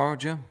hat tomorrow,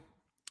 Jim?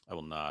 I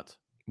will not.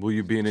 Will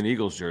you be in an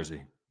Eagles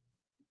jersey?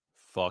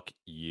 Fuck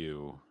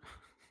you.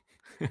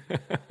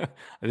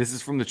 This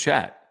is from the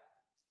chat.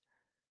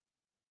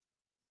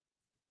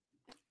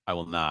 I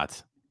will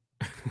not.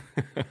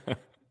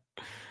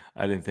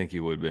 I didn't think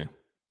you would be.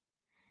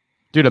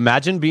 Dude,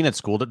 imagine being at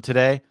school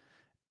today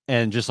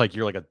and just like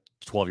you're like a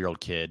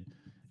 12-year-old kid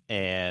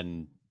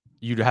and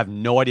you'd have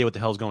no idea what the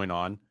hell's going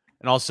on.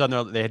 And all of a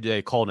sudden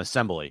they call an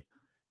assembly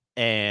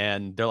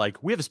and they're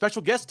like, we have a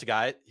special guest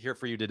guy here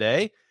for you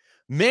today.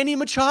 Manny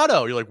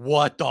Machado. You're like,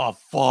 what the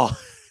fuck?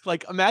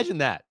 Like, imagine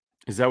that.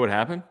 Is that what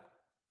happened?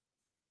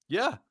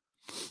 Yeah.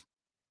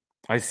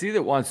 I see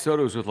that Juan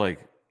Soto's with I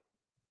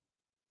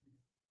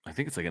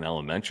think it's like an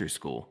elementary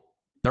school.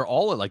 They're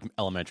all at like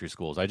elementary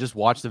schools. I just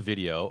watched a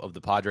video of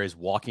the Padres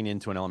walking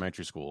into an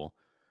elementary school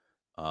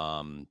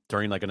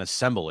during like an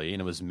assembly,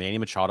 and it was Manny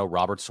Machado,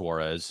 Robert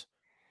Suarez,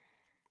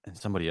 and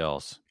somebody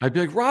else. I'd be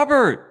like,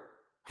 Robert!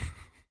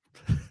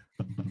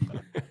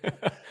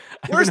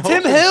 Where's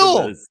Tim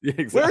Hill? Yeah,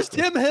 exactly. Where's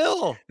Tim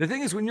Hill? The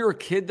thing is, when you're a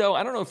kid, though,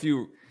 I don't know if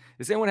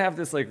does anyone have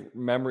this like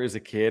memory as a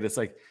kid? It's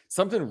like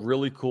something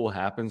really cool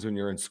happens when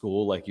you're in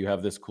school. Like you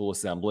have this cool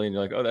assembly and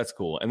you're like, oh, that's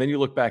cool. And then you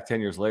look back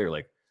 10 years later,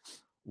 like,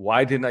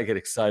 why didn't I get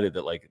excited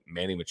that like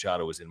Manny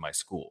Machado was in my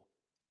school?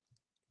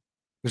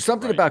 There's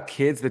something about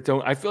kids that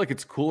I feel like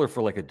it's cooler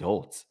for like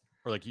adults.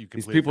 Or like you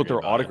these people with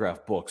their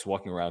autograph books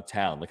walking around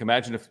town. Like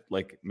imagine if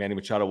like Manny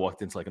Machado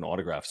walked into like an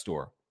autograph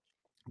store.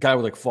 Guy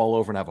would like fall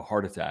over and have a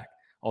heart attack.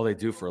 All they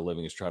do for a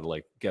living is try to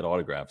like get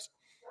autographs.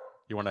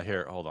 You want to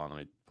hear? Hold on, let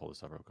me pull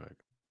this up real quick.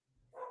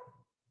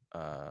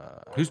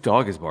 Whose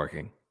dog is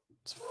barking?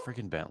 It's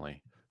freaking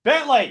Bentley.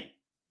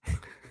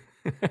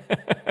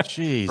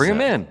 Jeez. Bring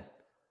him in.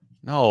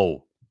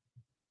 No.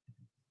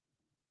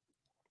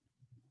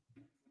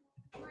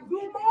 Good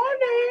morning.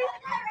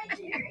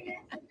 Say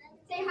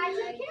hi to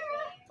the camera.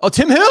 Oh,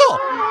 Tim Hill.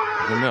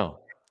 Tim Hill.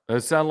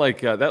 That sound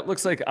like that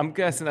looks like I'm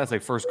guessing that's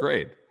like first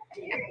grade.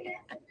 Say hi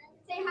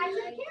to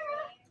the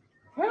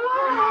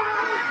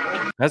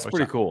camera. That's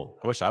pretty cool.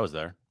 I wish I was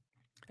there.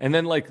 And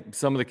then like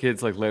some of the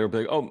kids like later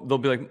be like, they'll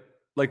be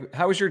like,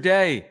 how was your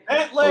day?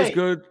 Bentley. It was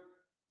good.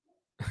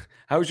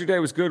 How was your day? It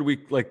was good. We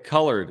like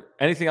colored.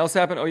 Anything else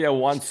happen? Oh yeah,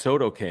 Juan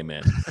Soto came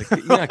in. Like,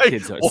 you know,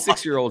 kids,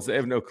 6-year-olds, they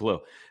have no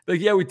clue. Like,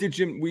 yeah, we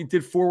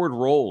did forward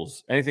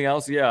rolls. Anything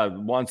else? Yeah,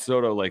 Juan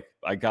Soto. Like,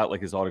 I got like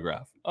his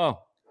autograph.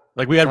 Oh,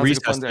 like we had sounds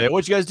recess like today.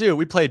 What'd you guys do?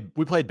 We played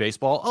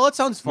baseball. Oh, that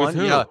sounds fun. With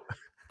who? Yeah,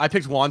 I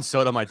picked Juan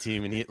Soto on my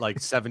team, and he hit like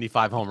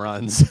 75 home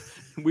runs.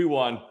 We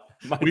won.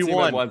 We team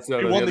won. had Juan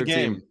Soto. We won the the other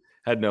game. team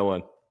had no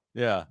one.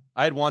 Yeah,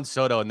 I had Juan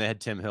Soto, and they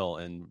had Tim Hill,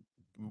 and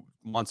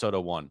Juan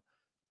Soto won.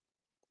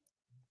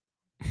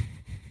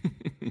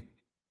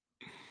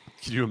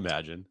 Could you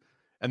imagine?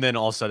 And then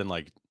all of a sudden,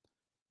 like,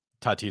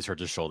 Tatis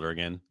hurt his shoulder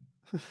again.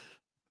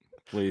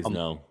 Please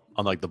no.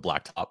 On like the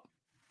blacktop.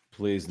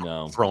 Please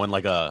no. Throwing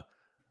like a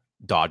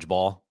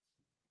dodgeball.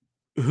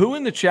 Who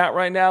in the chat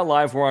right now,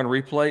 live or on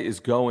replay, is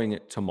going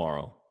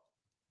tomorrow?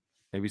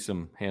 Maybe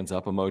some hands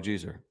up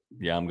emojis or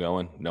yeah, I'm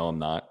going. No, I'm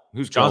not.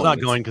 Who's John's going?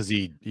 not going because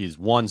he's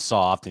one,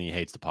 soft, and he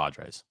hates the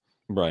Padres.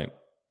 Right.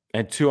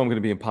 And 2, I'm going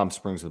to be in Palm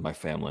Springs with my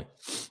family.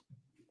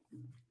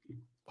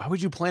 Why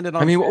would you plan it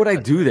on? I mean, what would I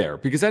do there?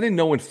 Because I didn't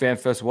know when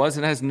FanFest was,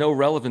 and it has no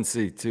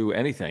relevancy to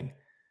anything.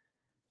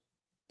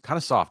 Kind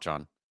of soft,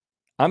 John.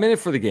 I'm in it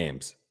for the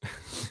games.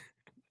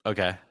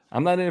 Okay.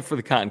 I'm not in it for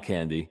the cotton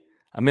candy.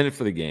 I'm in it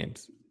for the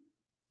games.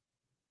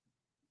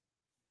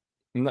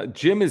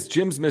 Jim's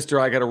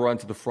Mr. I got to run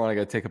to the front. I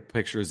got to take a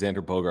picture of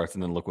Xander Bogaerts,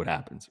 and then look what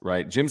happens,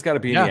 right? Jim's got to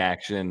be in the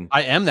action.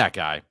 I am that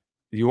guy.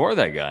 You are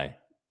that guy.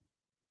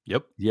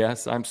 Yep.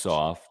 Yes, I'm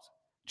soft.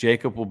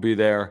 Jacob will be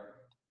there.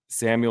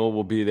 Samuel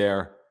will be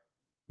there.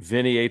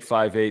 Vinny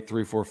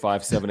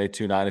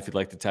 858-345-7829 if you'd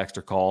like to text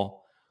or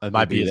call. It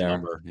might be his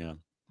number. Yeah.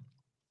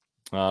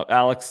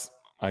 Alex,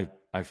 I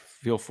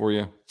feel for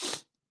you.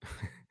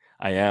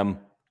 I am.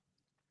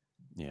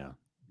 Yeah.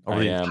 Over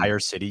the entire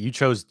city. You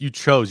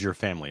chose your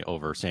family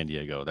over San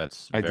Diego.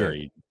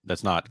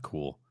 That's not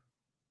cool.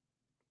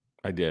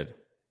 I did.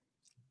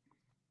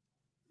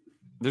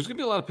 There's going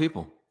to be a lot of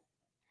people.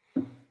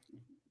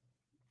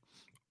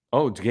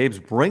 Oh, Gabe's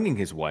bringing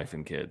his wife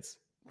and kids.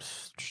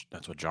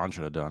 That's what John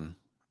should have done.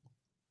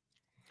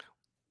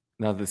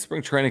 Now, the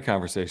spring training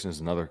conversation is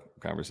another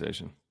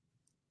conversation.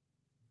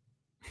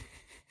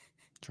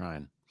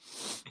 Trying.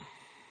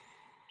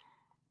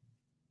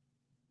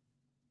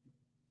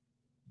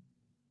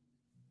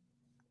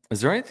 Is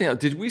there anything else?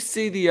 Did we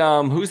see the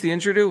who's the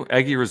injured to?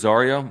 Eggy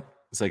Rosario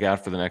is like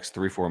out for the next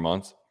 3-4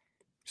 months.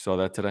 You saw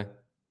that today?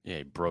 Yeah,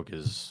 he broke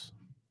his.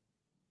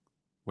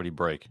 What did he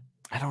break?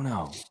 I don't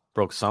know.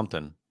 Broke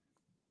something.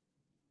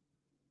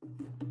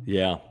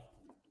 Yeah.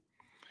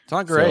 It's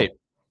not great.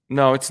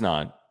 No, it's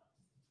not.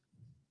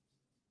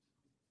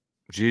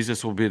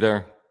 Jesus will be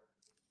there.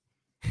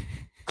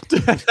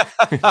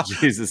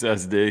 Jesus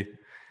SD.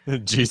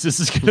 Jesus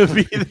is going to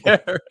be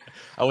there.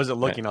 I wasn't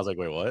looking. I was like,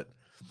 wait, what?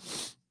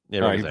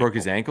 Yeah, right, he broke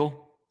his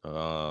ankle?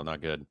 Oh,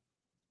 not good.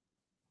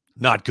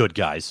 Not good,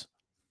 guys.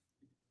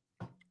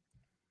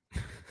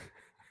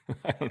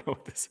 I don't know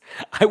what this.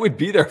 I would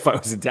be there if I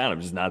was in town.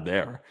 I'm just not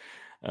there.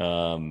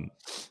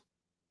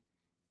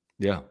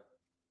 Yeah.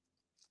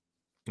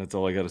 That's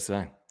all I got to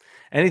say.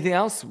 Anything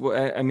else?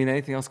 I mean,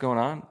 anything else going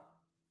on?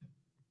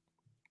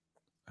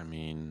 I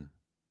mean,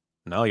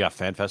 no, you got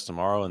Fan Fest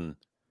tomorrow and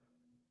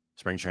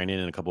spring training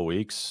in a couple of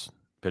weeks.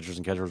 Pitchers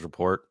and catchers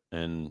report,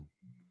 and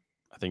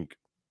I think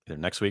either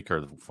next week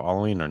or the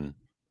following, and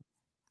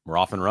we're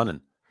off and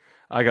running.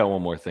 I got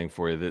one more thing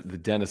for you. The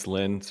Dennis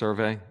Lynn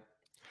survey.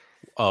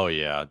 Oh,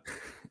 yeah.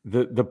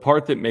 The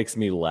part that makes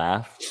me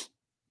laugh,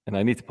 and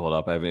I need to pull it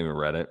up. I haven't even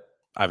read it.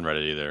 I haven't read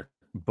it either.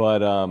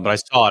 But I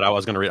saw it. I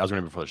was going to read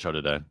it before the show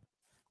today.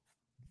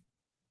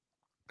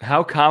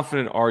 How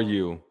confident are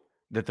you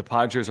that the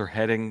Padres are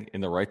heading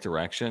in the right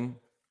direction?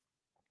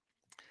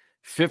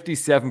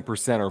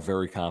 57% are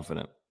very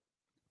confident,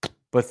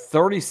 but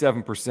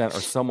 37%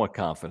 are somewhat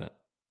confident.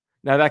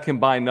 Now, that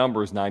combined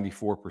number is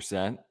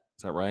 94%. Is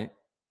that right?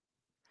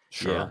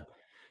 Sure. Yeah.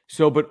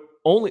 So, but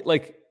only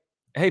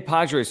hey,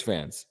 Padres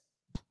fans,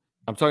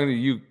 I'm talking to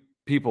you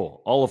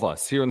people, all of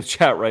us here in the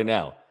chat right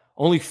now.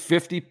 Only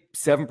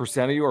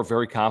 57% of you are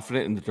very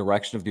confident in the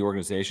direction of the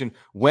organization.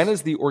 When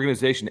has the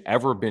organization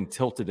ever been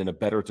tilted in a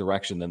better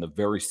direction than the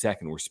very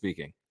second we're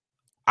speaking?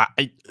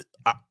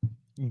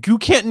 You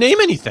can't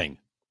name anything.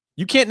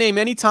 You can't name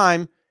any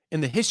time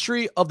in the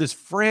history of this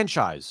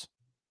franchise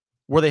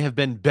where they have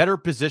been better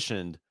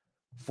positioned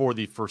for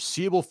the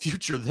foreseeable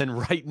future than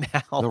right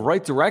now. The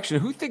right direction.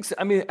 Who thinks?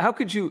 I mean, how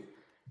could you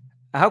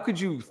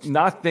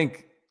not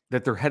think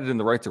that they're headed in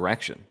the right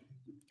direction?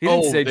 He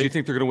didn't say, do you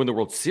think they're going to win the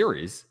World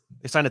Series?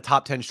 They signed a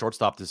top 10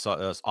 shortstop this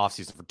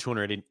offseason for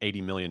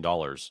 $280 million.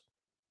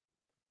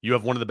 You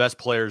have one of the best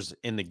players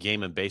in the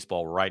game in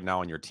baseball right now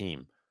on your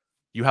team.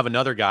 You have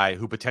another guy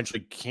who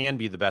potentially can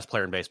be the best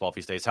player in baseball if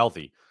he stays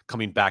healthy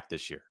coming back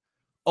this year.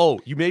 Oh,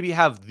 you maybe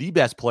have the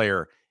best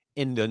player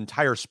in the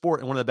entire sport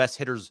and one of the best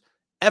hitters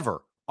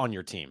ever on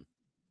your team.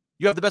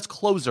 You have the best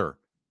closer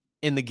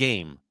in the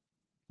game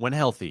when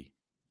healthy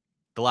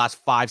the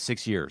last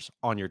 5-6 years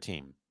on your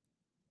team.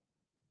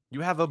 You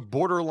have a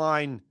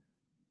borderline,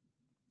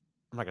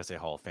 I'm not going to say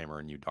Hall of Famer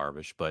in Yu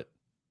Darvish, but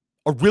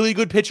a really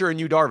good pitcher in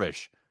Yu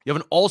Darvish. You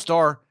have an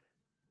all-star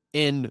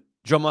in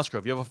Joe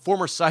Musgrove. You have a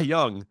former Cy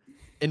Young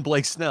in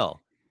Blake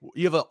Snell.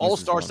 You have an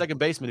all-star second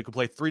baseman who can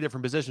play 3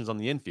 different positions on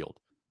the infield.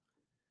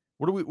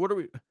 What are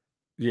we?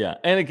 Yeah.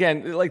 And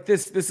again, like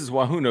this is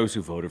why who knows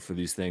who voted for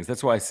these things.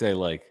 That's why I say,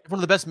 like, one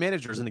of the best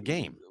managers in the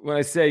game. When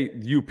I say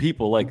you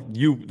people, like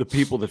you, the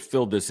people that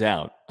filled this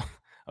out.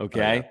 Okay.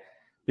 Oh, yeah.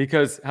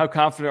 Because how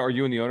confident are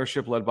you in the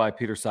ownership led by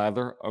Peter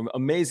Seidler?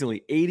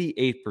 Amazingly,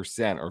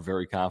 88% are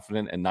very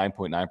confident and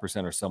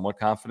 9.9% are somewhat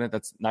confident.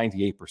 That's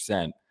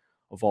 98%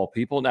 of all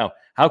people. Now,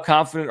 how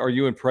confident are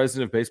you in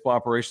President of Baseball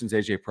Operations,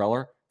 AJ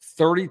Preller?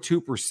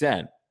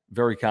 32%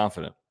 very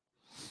confident.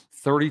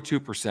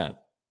 32%.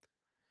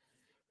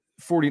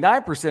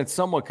 49%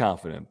 somewhat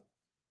confident.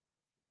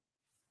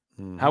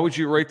 How would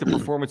you rate the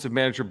performance of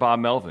manager Bob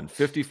Melvin?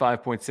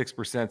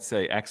 55.6%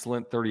 say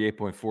excellent,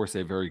 38.4%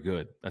 say very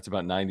good. That's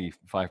about 95%.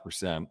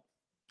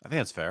 I think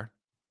that's fair.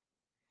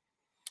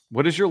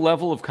 What is your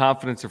level of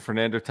confidence of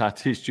Fernando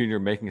Tatis Jr.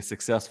 making a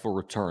successful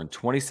return?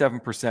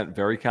 27%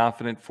 very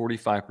confident,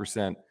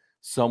 45%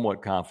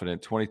 somewhat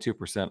confident,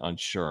 22%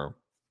 unsure.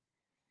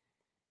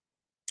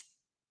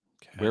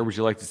 Okay. Where would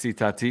you like to see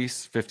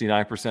Tatis?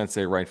 59%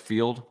 say right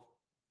field.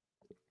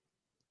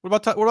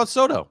 What about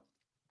Soto?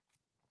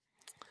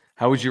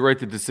 How would you rate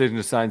the decision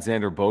to sign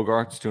Xander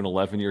Bogaerts to an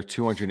 11-year,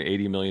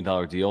 $280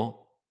 million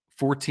deal?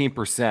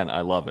 14%,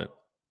 I love it.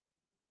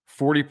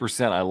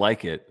 40%, I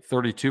like it.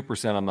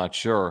 32%, I'm not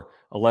sure.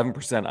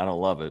 11%, I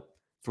don't love it.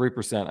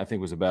 3%, I think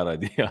was a bad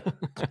idea.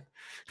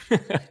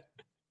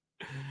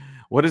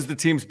 What is the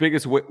team's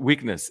biggest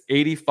weakness?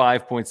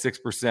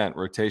 85.6%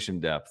 rotation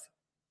depth.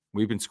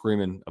 We've been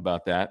screaming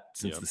about that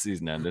since the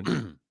season ended.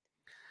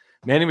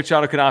 Manny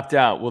Machado can opt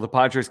out. Will the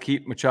Padres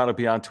keep Machado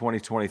beyond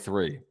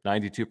 2023?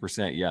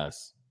 92%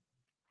 yes.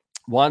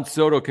 Juan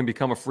Soto can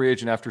become a free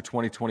agent after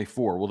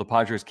 2024. Will the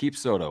Padres keep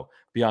Soto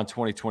beyond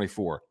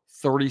 2024?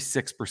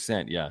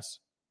 36% yes.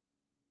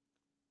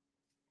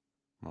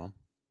 Well,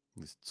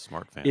 he's a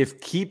smart fan. If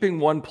keeping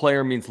one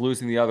player means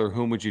losing the other,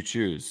 whom would you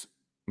choose?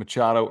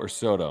 Machado or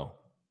Soto?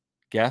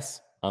 Guess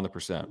on the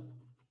percent.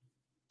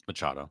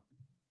 Machado.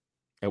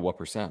 At what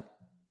percent?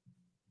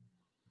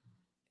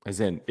 As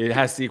in, it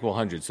has to equal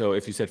 100. So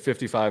if you said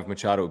 55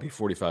 Machado, it would be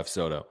 45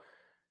 Soto.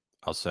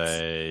 I'll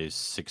say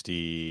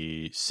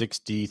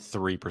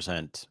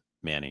 63%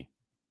 Manny.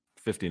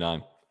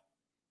 59.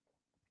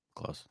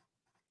 Close.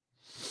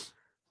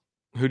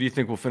 Who do you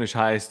think will finish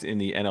highest in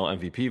the NL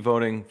MVP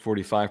voting?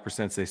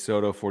 45% say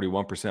Soto,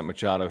 41%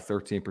 Machado,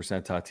 13%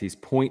 Tatis,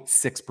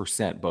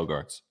 0.6%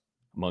 Bogarts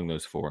among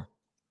those four.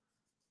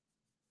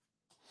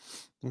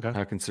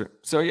 Okay.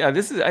 So yeah,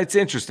 it's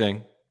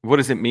interesting. What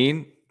does it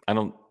mean? I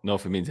don't know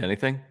if it means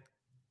anything.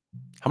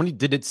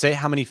 Did it say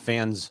how many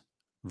fans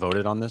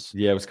voted on this?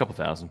 Yeah, it was a couple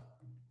thousand.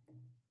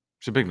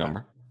 It's a big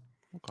number.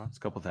 Okay. It's a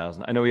couple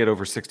thousand. I know he had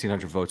over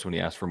 1,600 votes when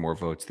he asked for more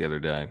votes the other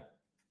day.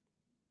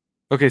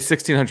 Okay,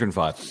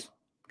 1,605.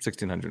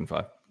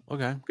 1,605.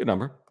 Okay. Good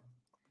number.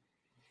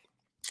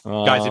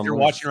 Guys, if you're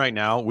watching right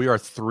now, we are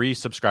 3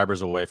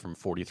 subscribers away from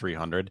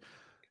 4,300.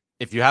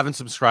 If you haven't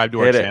subscribed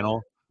to our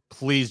channel,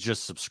 please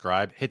just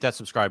subscribe. Hit that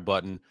subscribe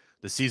button.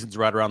 The season's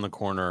right around the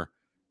corner.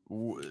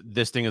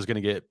 This thing is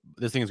going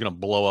to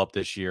blow up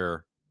this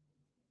year.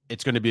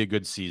 It's going to be a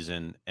good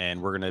season,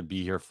 and we're going to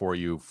be here for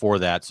you for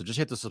that. So just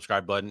hit the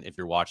subscribe button if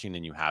you're watching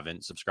and you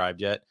haven't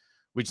subscribed yet.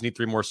 We just need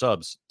 3 more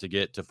subs to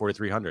get to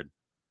 4,300.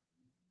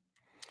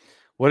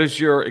 What is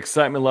your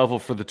excitement level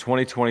for the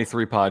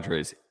 2023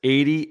 Padres?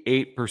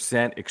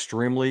 88%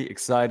 extremely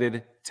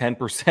excited,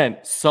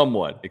 10%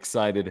 somewhat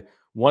excited,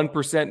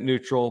 1%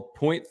 neutral,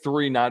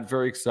 0.3 not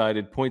very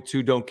excited,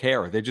 0.2 don't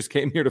care. They just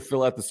came here to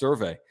fill out the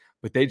survey,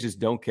 but they just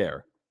don't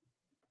care.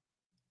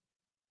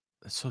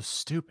 That's so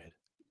stupid.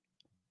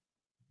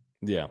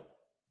 Yeah.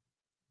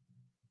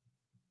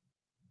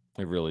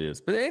 It really is.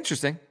 But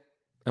interesting.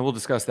 And we'll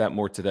discuss that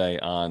more today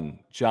on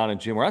John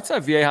and Jim. We're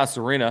outside Viejas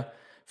Arena.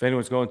 If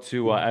anyone's going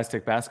to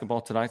Aztec basketball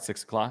tonight,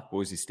 6 o'clock,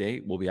 Boise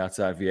State, we'll be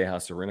outside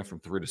Viejas Arena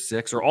from 3 to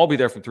 6, or I'll be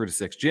there from 3 to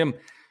 6. Jim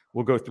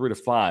will go 3 to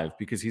 5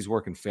 because he's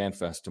working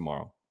FanFest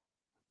tomorrow.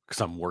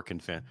 Because I'm working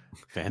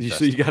FanFest.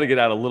 So you got to get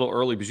out a little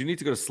early because you need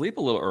to go to sleep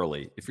a little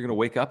early if you're going to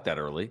wake up that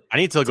early. I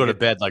need to go to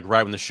bed like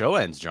right when the show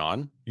ends,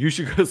 John. You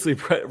should go to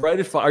sleep right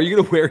at 5. Are you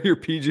going to wear your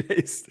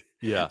PJs?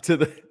 Yeah. To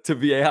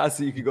Viejas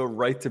so you can go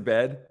right to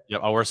bed?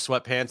 Yep. I'll wear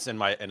sweatpants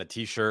and a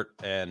t-shirt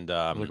and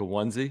like a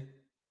onesie?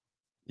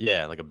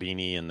 Yeah, like a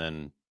beanie, and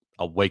then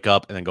I'll wake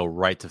up and then go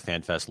right to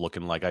FanFest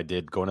looking like I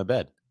did going to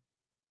bed.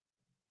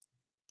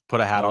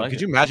 Put a hat on.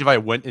 Could you imagine if I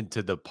went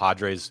into the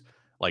Padres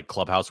like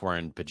clubhouse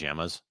wearing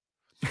pajamas?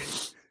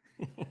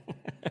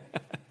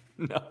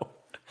 No.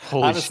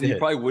 Holy Honestly, shit. You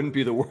probably wouldn't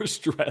be the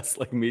worst dressed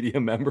like media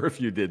member if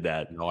you did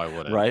that. No, I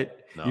wouldn't. Right?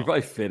 No. You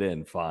probably fit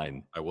in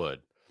fine. I would.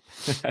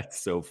 That's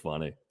so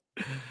funny.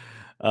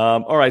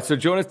 All right. So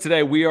join us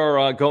today. We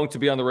are going to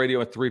be on the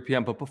radio at 3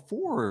 p.m. But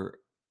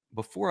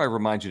before I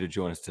remind you to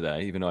join us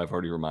today, even though I've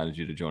already reminded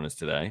you to join us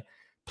today,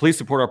 please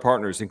support our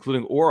partners,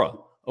 including Ora,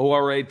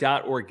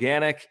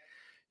 ORA.organic.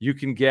 You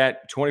can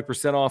get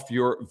 20% off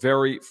your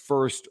very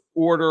first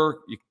order.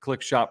 You can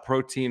click Shop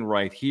Protein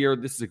right here.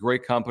 This is a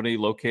great company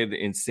located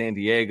in San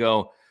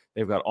Diego.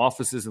 They've got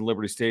offices in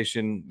Liberty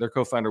Station. Their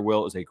co-founder,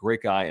 Will, is a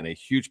great guy and a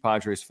huge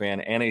Padres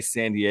fan and a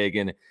San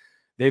Diegan.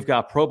 They've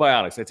got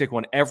probiotics. I take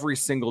one every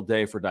single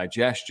day for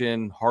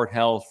digestion, heart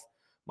health,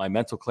 my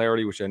mental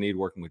clarity, which I need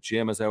working with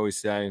Jim, as I always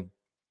say.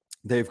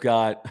 They've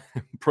got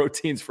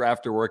proteins for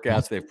after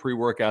workouts. They have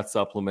pre-workout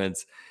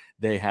supplements.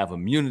 They have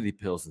immunity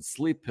pills and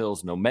sleep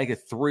pills and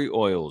omega-3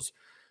 oils.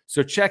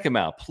 So check them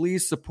out.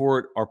 Please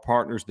support our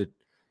partners that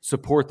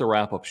support the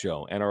wrap-up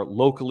show and are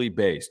locally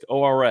based.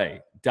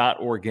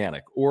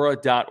 ORA.organic,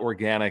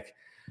 Aura.organic.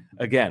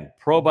 Again,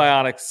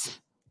 probiotics,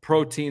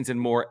 proteins,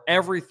 and more.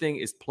 Everything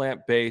is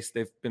plant-based.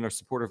 They've been a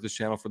supporter of this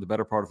channel for the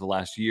better part of the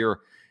last year.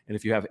 And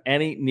if you have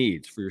any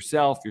needs for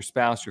yourself, your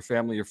spouse, your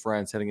family, your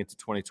friends heading into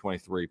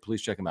 2023,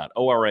 please check them out.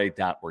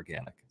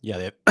 ORA.organic.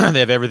 Yeah, they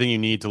have everything you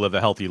need to live a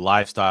healthy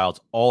lifestyle.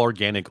 It's all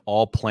organic,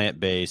 all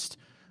plant-based.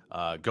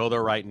 Go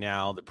there right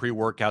now. The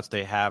pre-workouts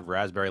they have,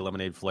 raspberry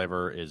lemonade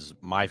flavor is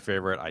my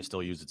favorite. I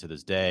still use it to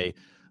this day.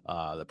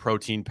 The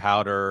protein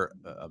powder,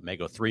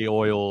 omega-3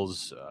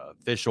 oils,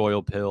 fish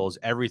oil pills,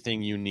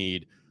 everything you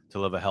need to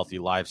live a healthy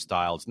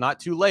lifestyle. It's not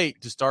too late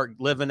to start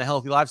living a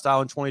healthy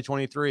lifestyle in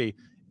 2023.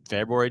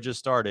 February just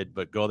started,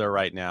 but go there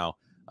right now.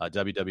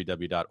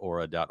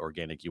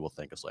 www.aura.organic. You will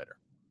thank us later.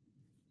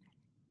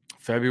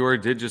 February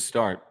did just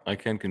start. I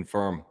can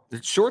confirm.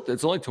 It's short.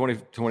 It's only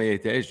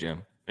 28 days,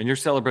 Jim. And you're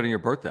celebrating your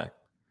birthday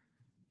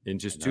in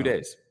just 2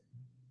 days.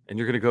 And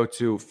you're going to go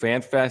to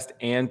FanFest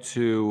and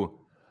to,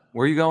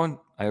 where are you going?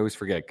 I always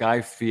forget.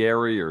 Guy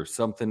Fieri or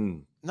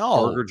something.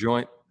 No. Burger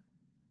joint.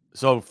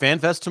 So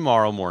FanFest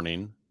tomorrow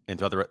morning and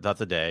throughout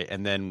the day.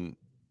 And then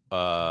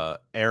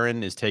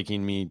Aaron is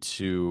taking me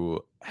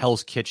to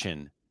Hell's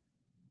Kitchen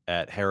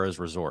at Harrah's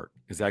Resort.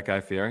 Is that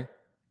Guy Fieri?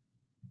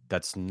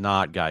 That's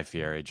not Guy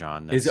Fieri,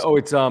 John. It's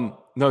no,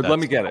 let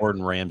me get it.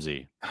 Gordon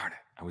Ramsay. Darn it.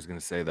 I was going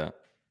to say that.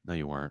 No,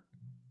 you weren't.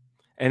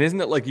 And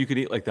isn't it like you could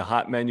eat like the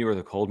hot menu or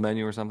the cold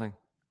menu or something?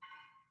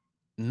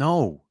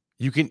 No,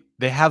 you can.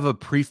 They have a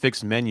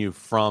prefix menu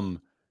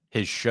from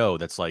his show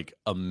that's like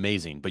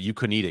amazing, but you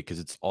couldn't eat it because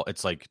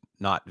it's like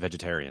not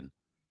vegetarian.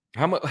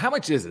 How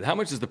much is it? How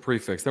much is the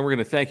prefix? Then we're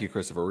going to thank you,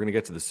 Christopher. We're going to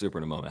get to the super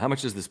in a moment. How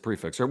much is this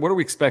prefix? Or what are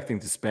we expecting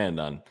to spend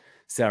on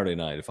Saturday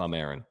night if I'm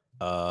Aaron?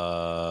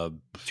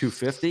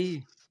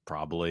 $250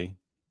 probably.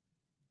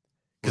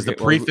 Because the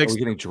prefix. Are we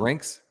getting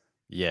drinks?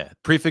 Yeah,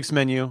 prefix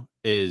menu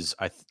is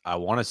I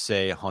want to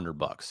say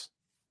 $100,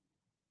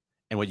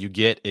 and what you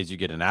get is you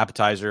get an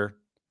appetizer.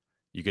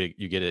 You get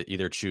to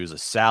either choose a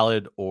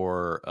salad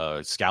or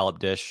a scallop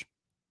dish,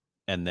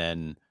 and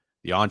then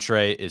the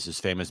entree is his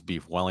famous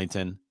beef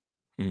Wellington,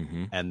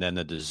 and then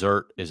the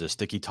dessert is a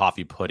sticky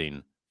toffee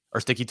pudding or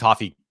sticky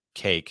toffee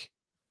cake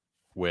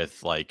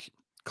with like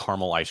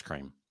caramel ice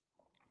cream.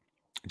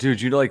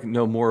 Dude, you like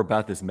know more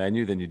about this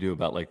menu than you do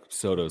about like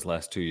Soto's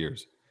last 2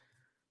 years.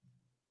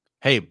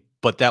 Hey,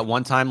 but that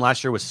one time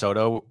last year with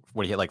Soto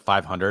when he hit like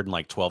 500 in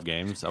like 12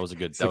 games, that was a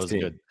good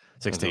 16.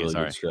 Really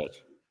sorry. Good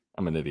stretch.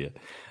 I'm an idiot.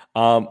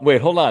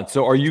 Wait, hold on.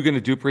 So are you going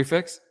to do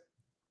prefix?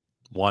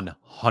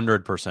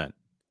 100%.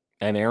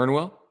 And Aaron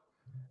will?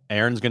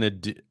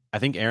 I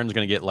think Aaron's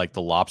going to get like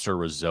the lobster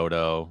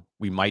risotto.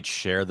 We might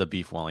share the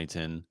beef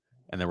Wellington,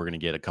 and then we're going to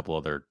get a couple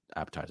other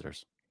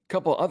appetizers.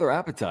 Couple other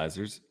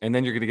appetizers, and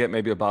then you're going to get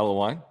maybe a bottle of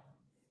wine?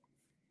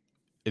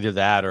 Either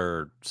that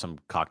or some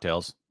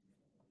cocktails.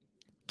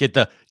 Get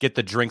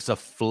the drinks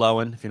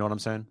flowing, if you know what I'm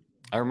saying.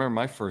 I remember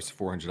my first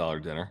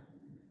 $400 dinner.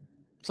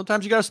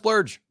 Sometimes you got to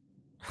splurge.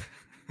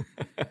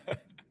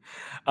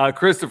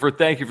 Christopher,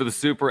 thank you for the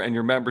super and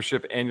your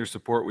membership and your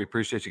support. We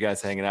appreciate you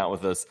guys hanging out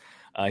with us.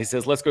 He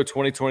says, let's go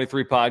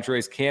 2023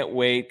 Padres. Can't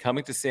wait.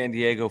 Coming to San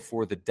Diego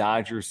for the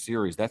Dodgers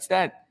series. That's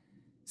that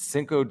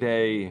Cinco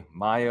de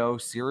Mayo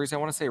series, I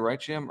want to say, right,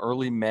 Jim?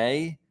 Early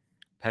May,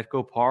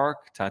 Petco Park,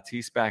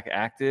 Tatis back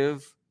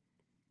active.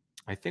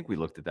 I think we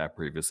looked at that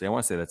previously. I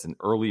want to say that's an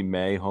early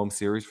May home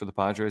series for the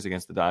Padres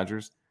against the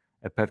Dodgers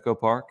at Petco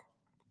Park.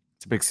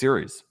 It's a big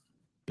series.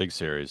 Big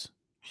series.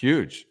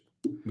 Huge.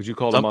 Would you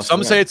call it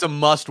some say it's a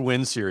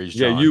must-win series,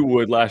 John. Yeah, you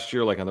would last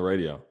year, like on the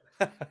radio.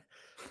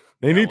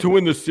 They need to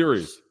win this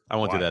series. I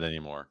won't do that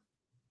anymore.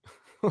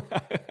 Hold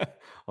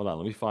on,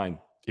 let me find.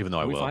 Even though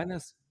I will. Find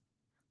this?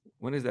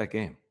 When is that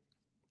game?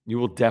 You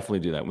will definitely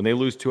do that. When they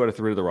lose 2 out of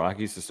 3 to the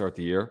Rockies to start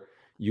the year,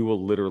 you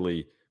will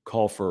literally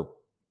call for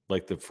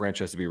like the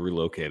franchise to be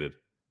relocated.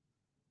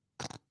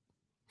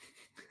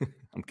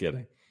 I'm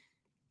kidding.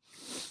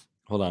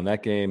 Hold on,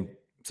 that game,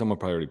 someone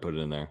probably already put it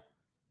in there.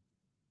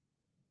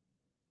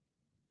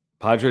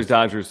 Padres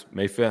Dodgers,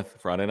 May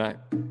 5th, Friday night,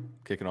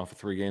 kicking off a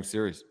 3-game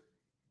series.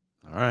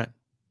 All right,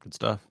 good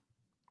stuff.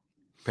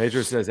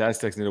 Pedro says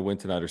Aztecs need to win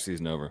tonight or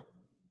season over.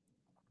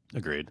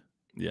 Agreed.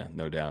 Yeah,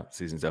 no doubt.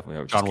 Season's definitely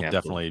over. John will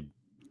definitely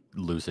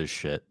lose his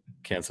shit.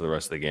 Cancel the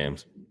rest of the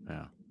games.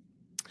 Yeah.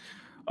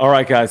 All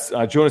right, guys.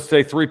 Join us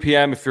today, 3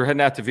 p.m. If you're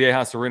heading out to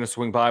Viejas Arena,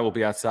 swing by. We'll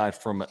be outside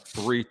from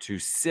 3 to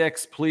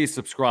 6. Please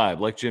subscribe.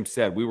 Like Jim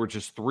said, we were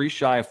just 3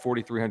 shy of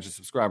 4,300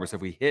 subscribers.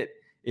 Have we hit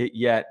it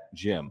yet,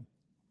 Jim?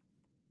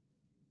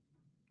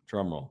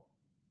 Drum roll.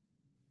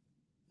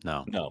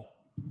 No.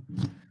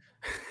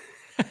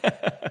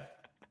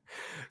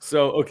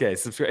 So, okay,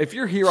 subscribe. If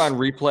you're here on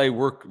replay,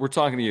 we're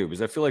talking to you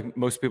because I feel like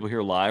most people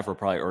here live are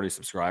probably already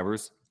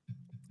subscribers.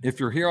 If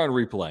you're here on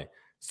replay,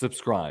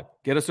 subscribe.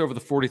 Get us over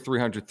the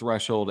 4,300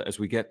 threshold as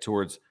we get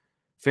towards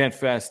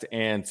FanFest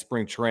and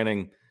spring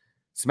training.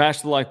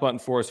 Smash the like button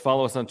for us.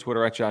 Follow us on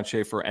Twitter at John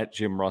Schaefer, at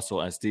Jim Russell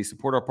SD.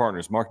 Support our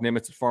partners. Mark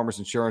Nimitz at Farmers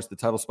Insurance, the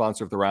title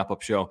sponsor of the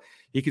wrap-up show.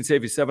 He can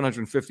save you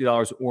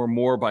 $750 or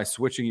more by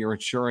switching your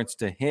insurance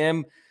to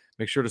him.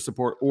 Make sure to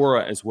support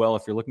Aura as well.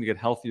 If you're looking to get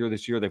healthier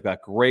this year, they've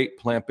got great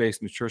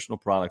plant-based nutritional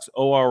products.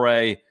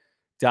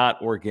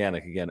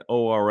 ORA.organic. Again,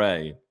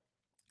 ORA.organic.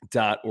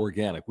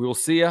 We will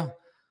see you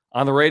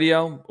on the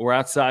radio or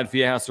outside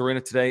Viejas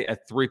Arena today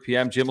at 3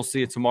 p.m. Jim will see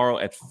you tomorrow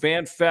at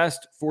FanFest.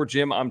 For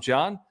Jim, I'm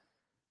John.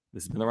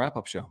 This has been the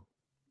wrap-up show.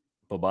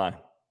 Bye-bye.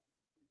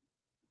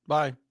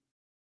 Bye.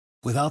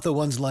 Without the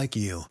ones like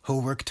you,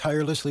 who work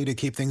tirelessly to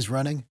keep things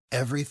running,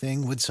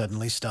 everything would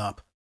suddenly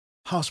stop.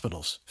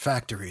 Hospitals,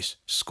 factories,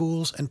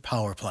 schools, and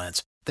power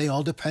plants, they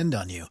all depend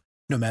on you.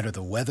 No matter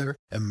the weather,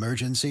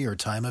 emergency, or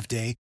time of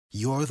day,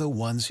 you're the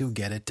ones who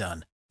get it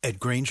done. At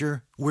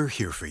Grainger, we're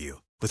here for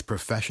you with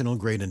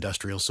professional-grade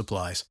industrial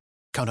supplies.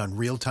 Count on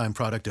real-time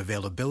product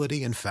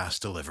availability and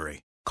fast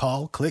delivery.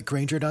 Call, click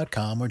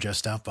Grainger.com, or just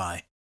stop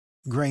by.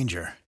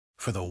 Grainger,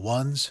 for the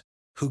ones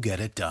who get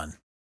it done.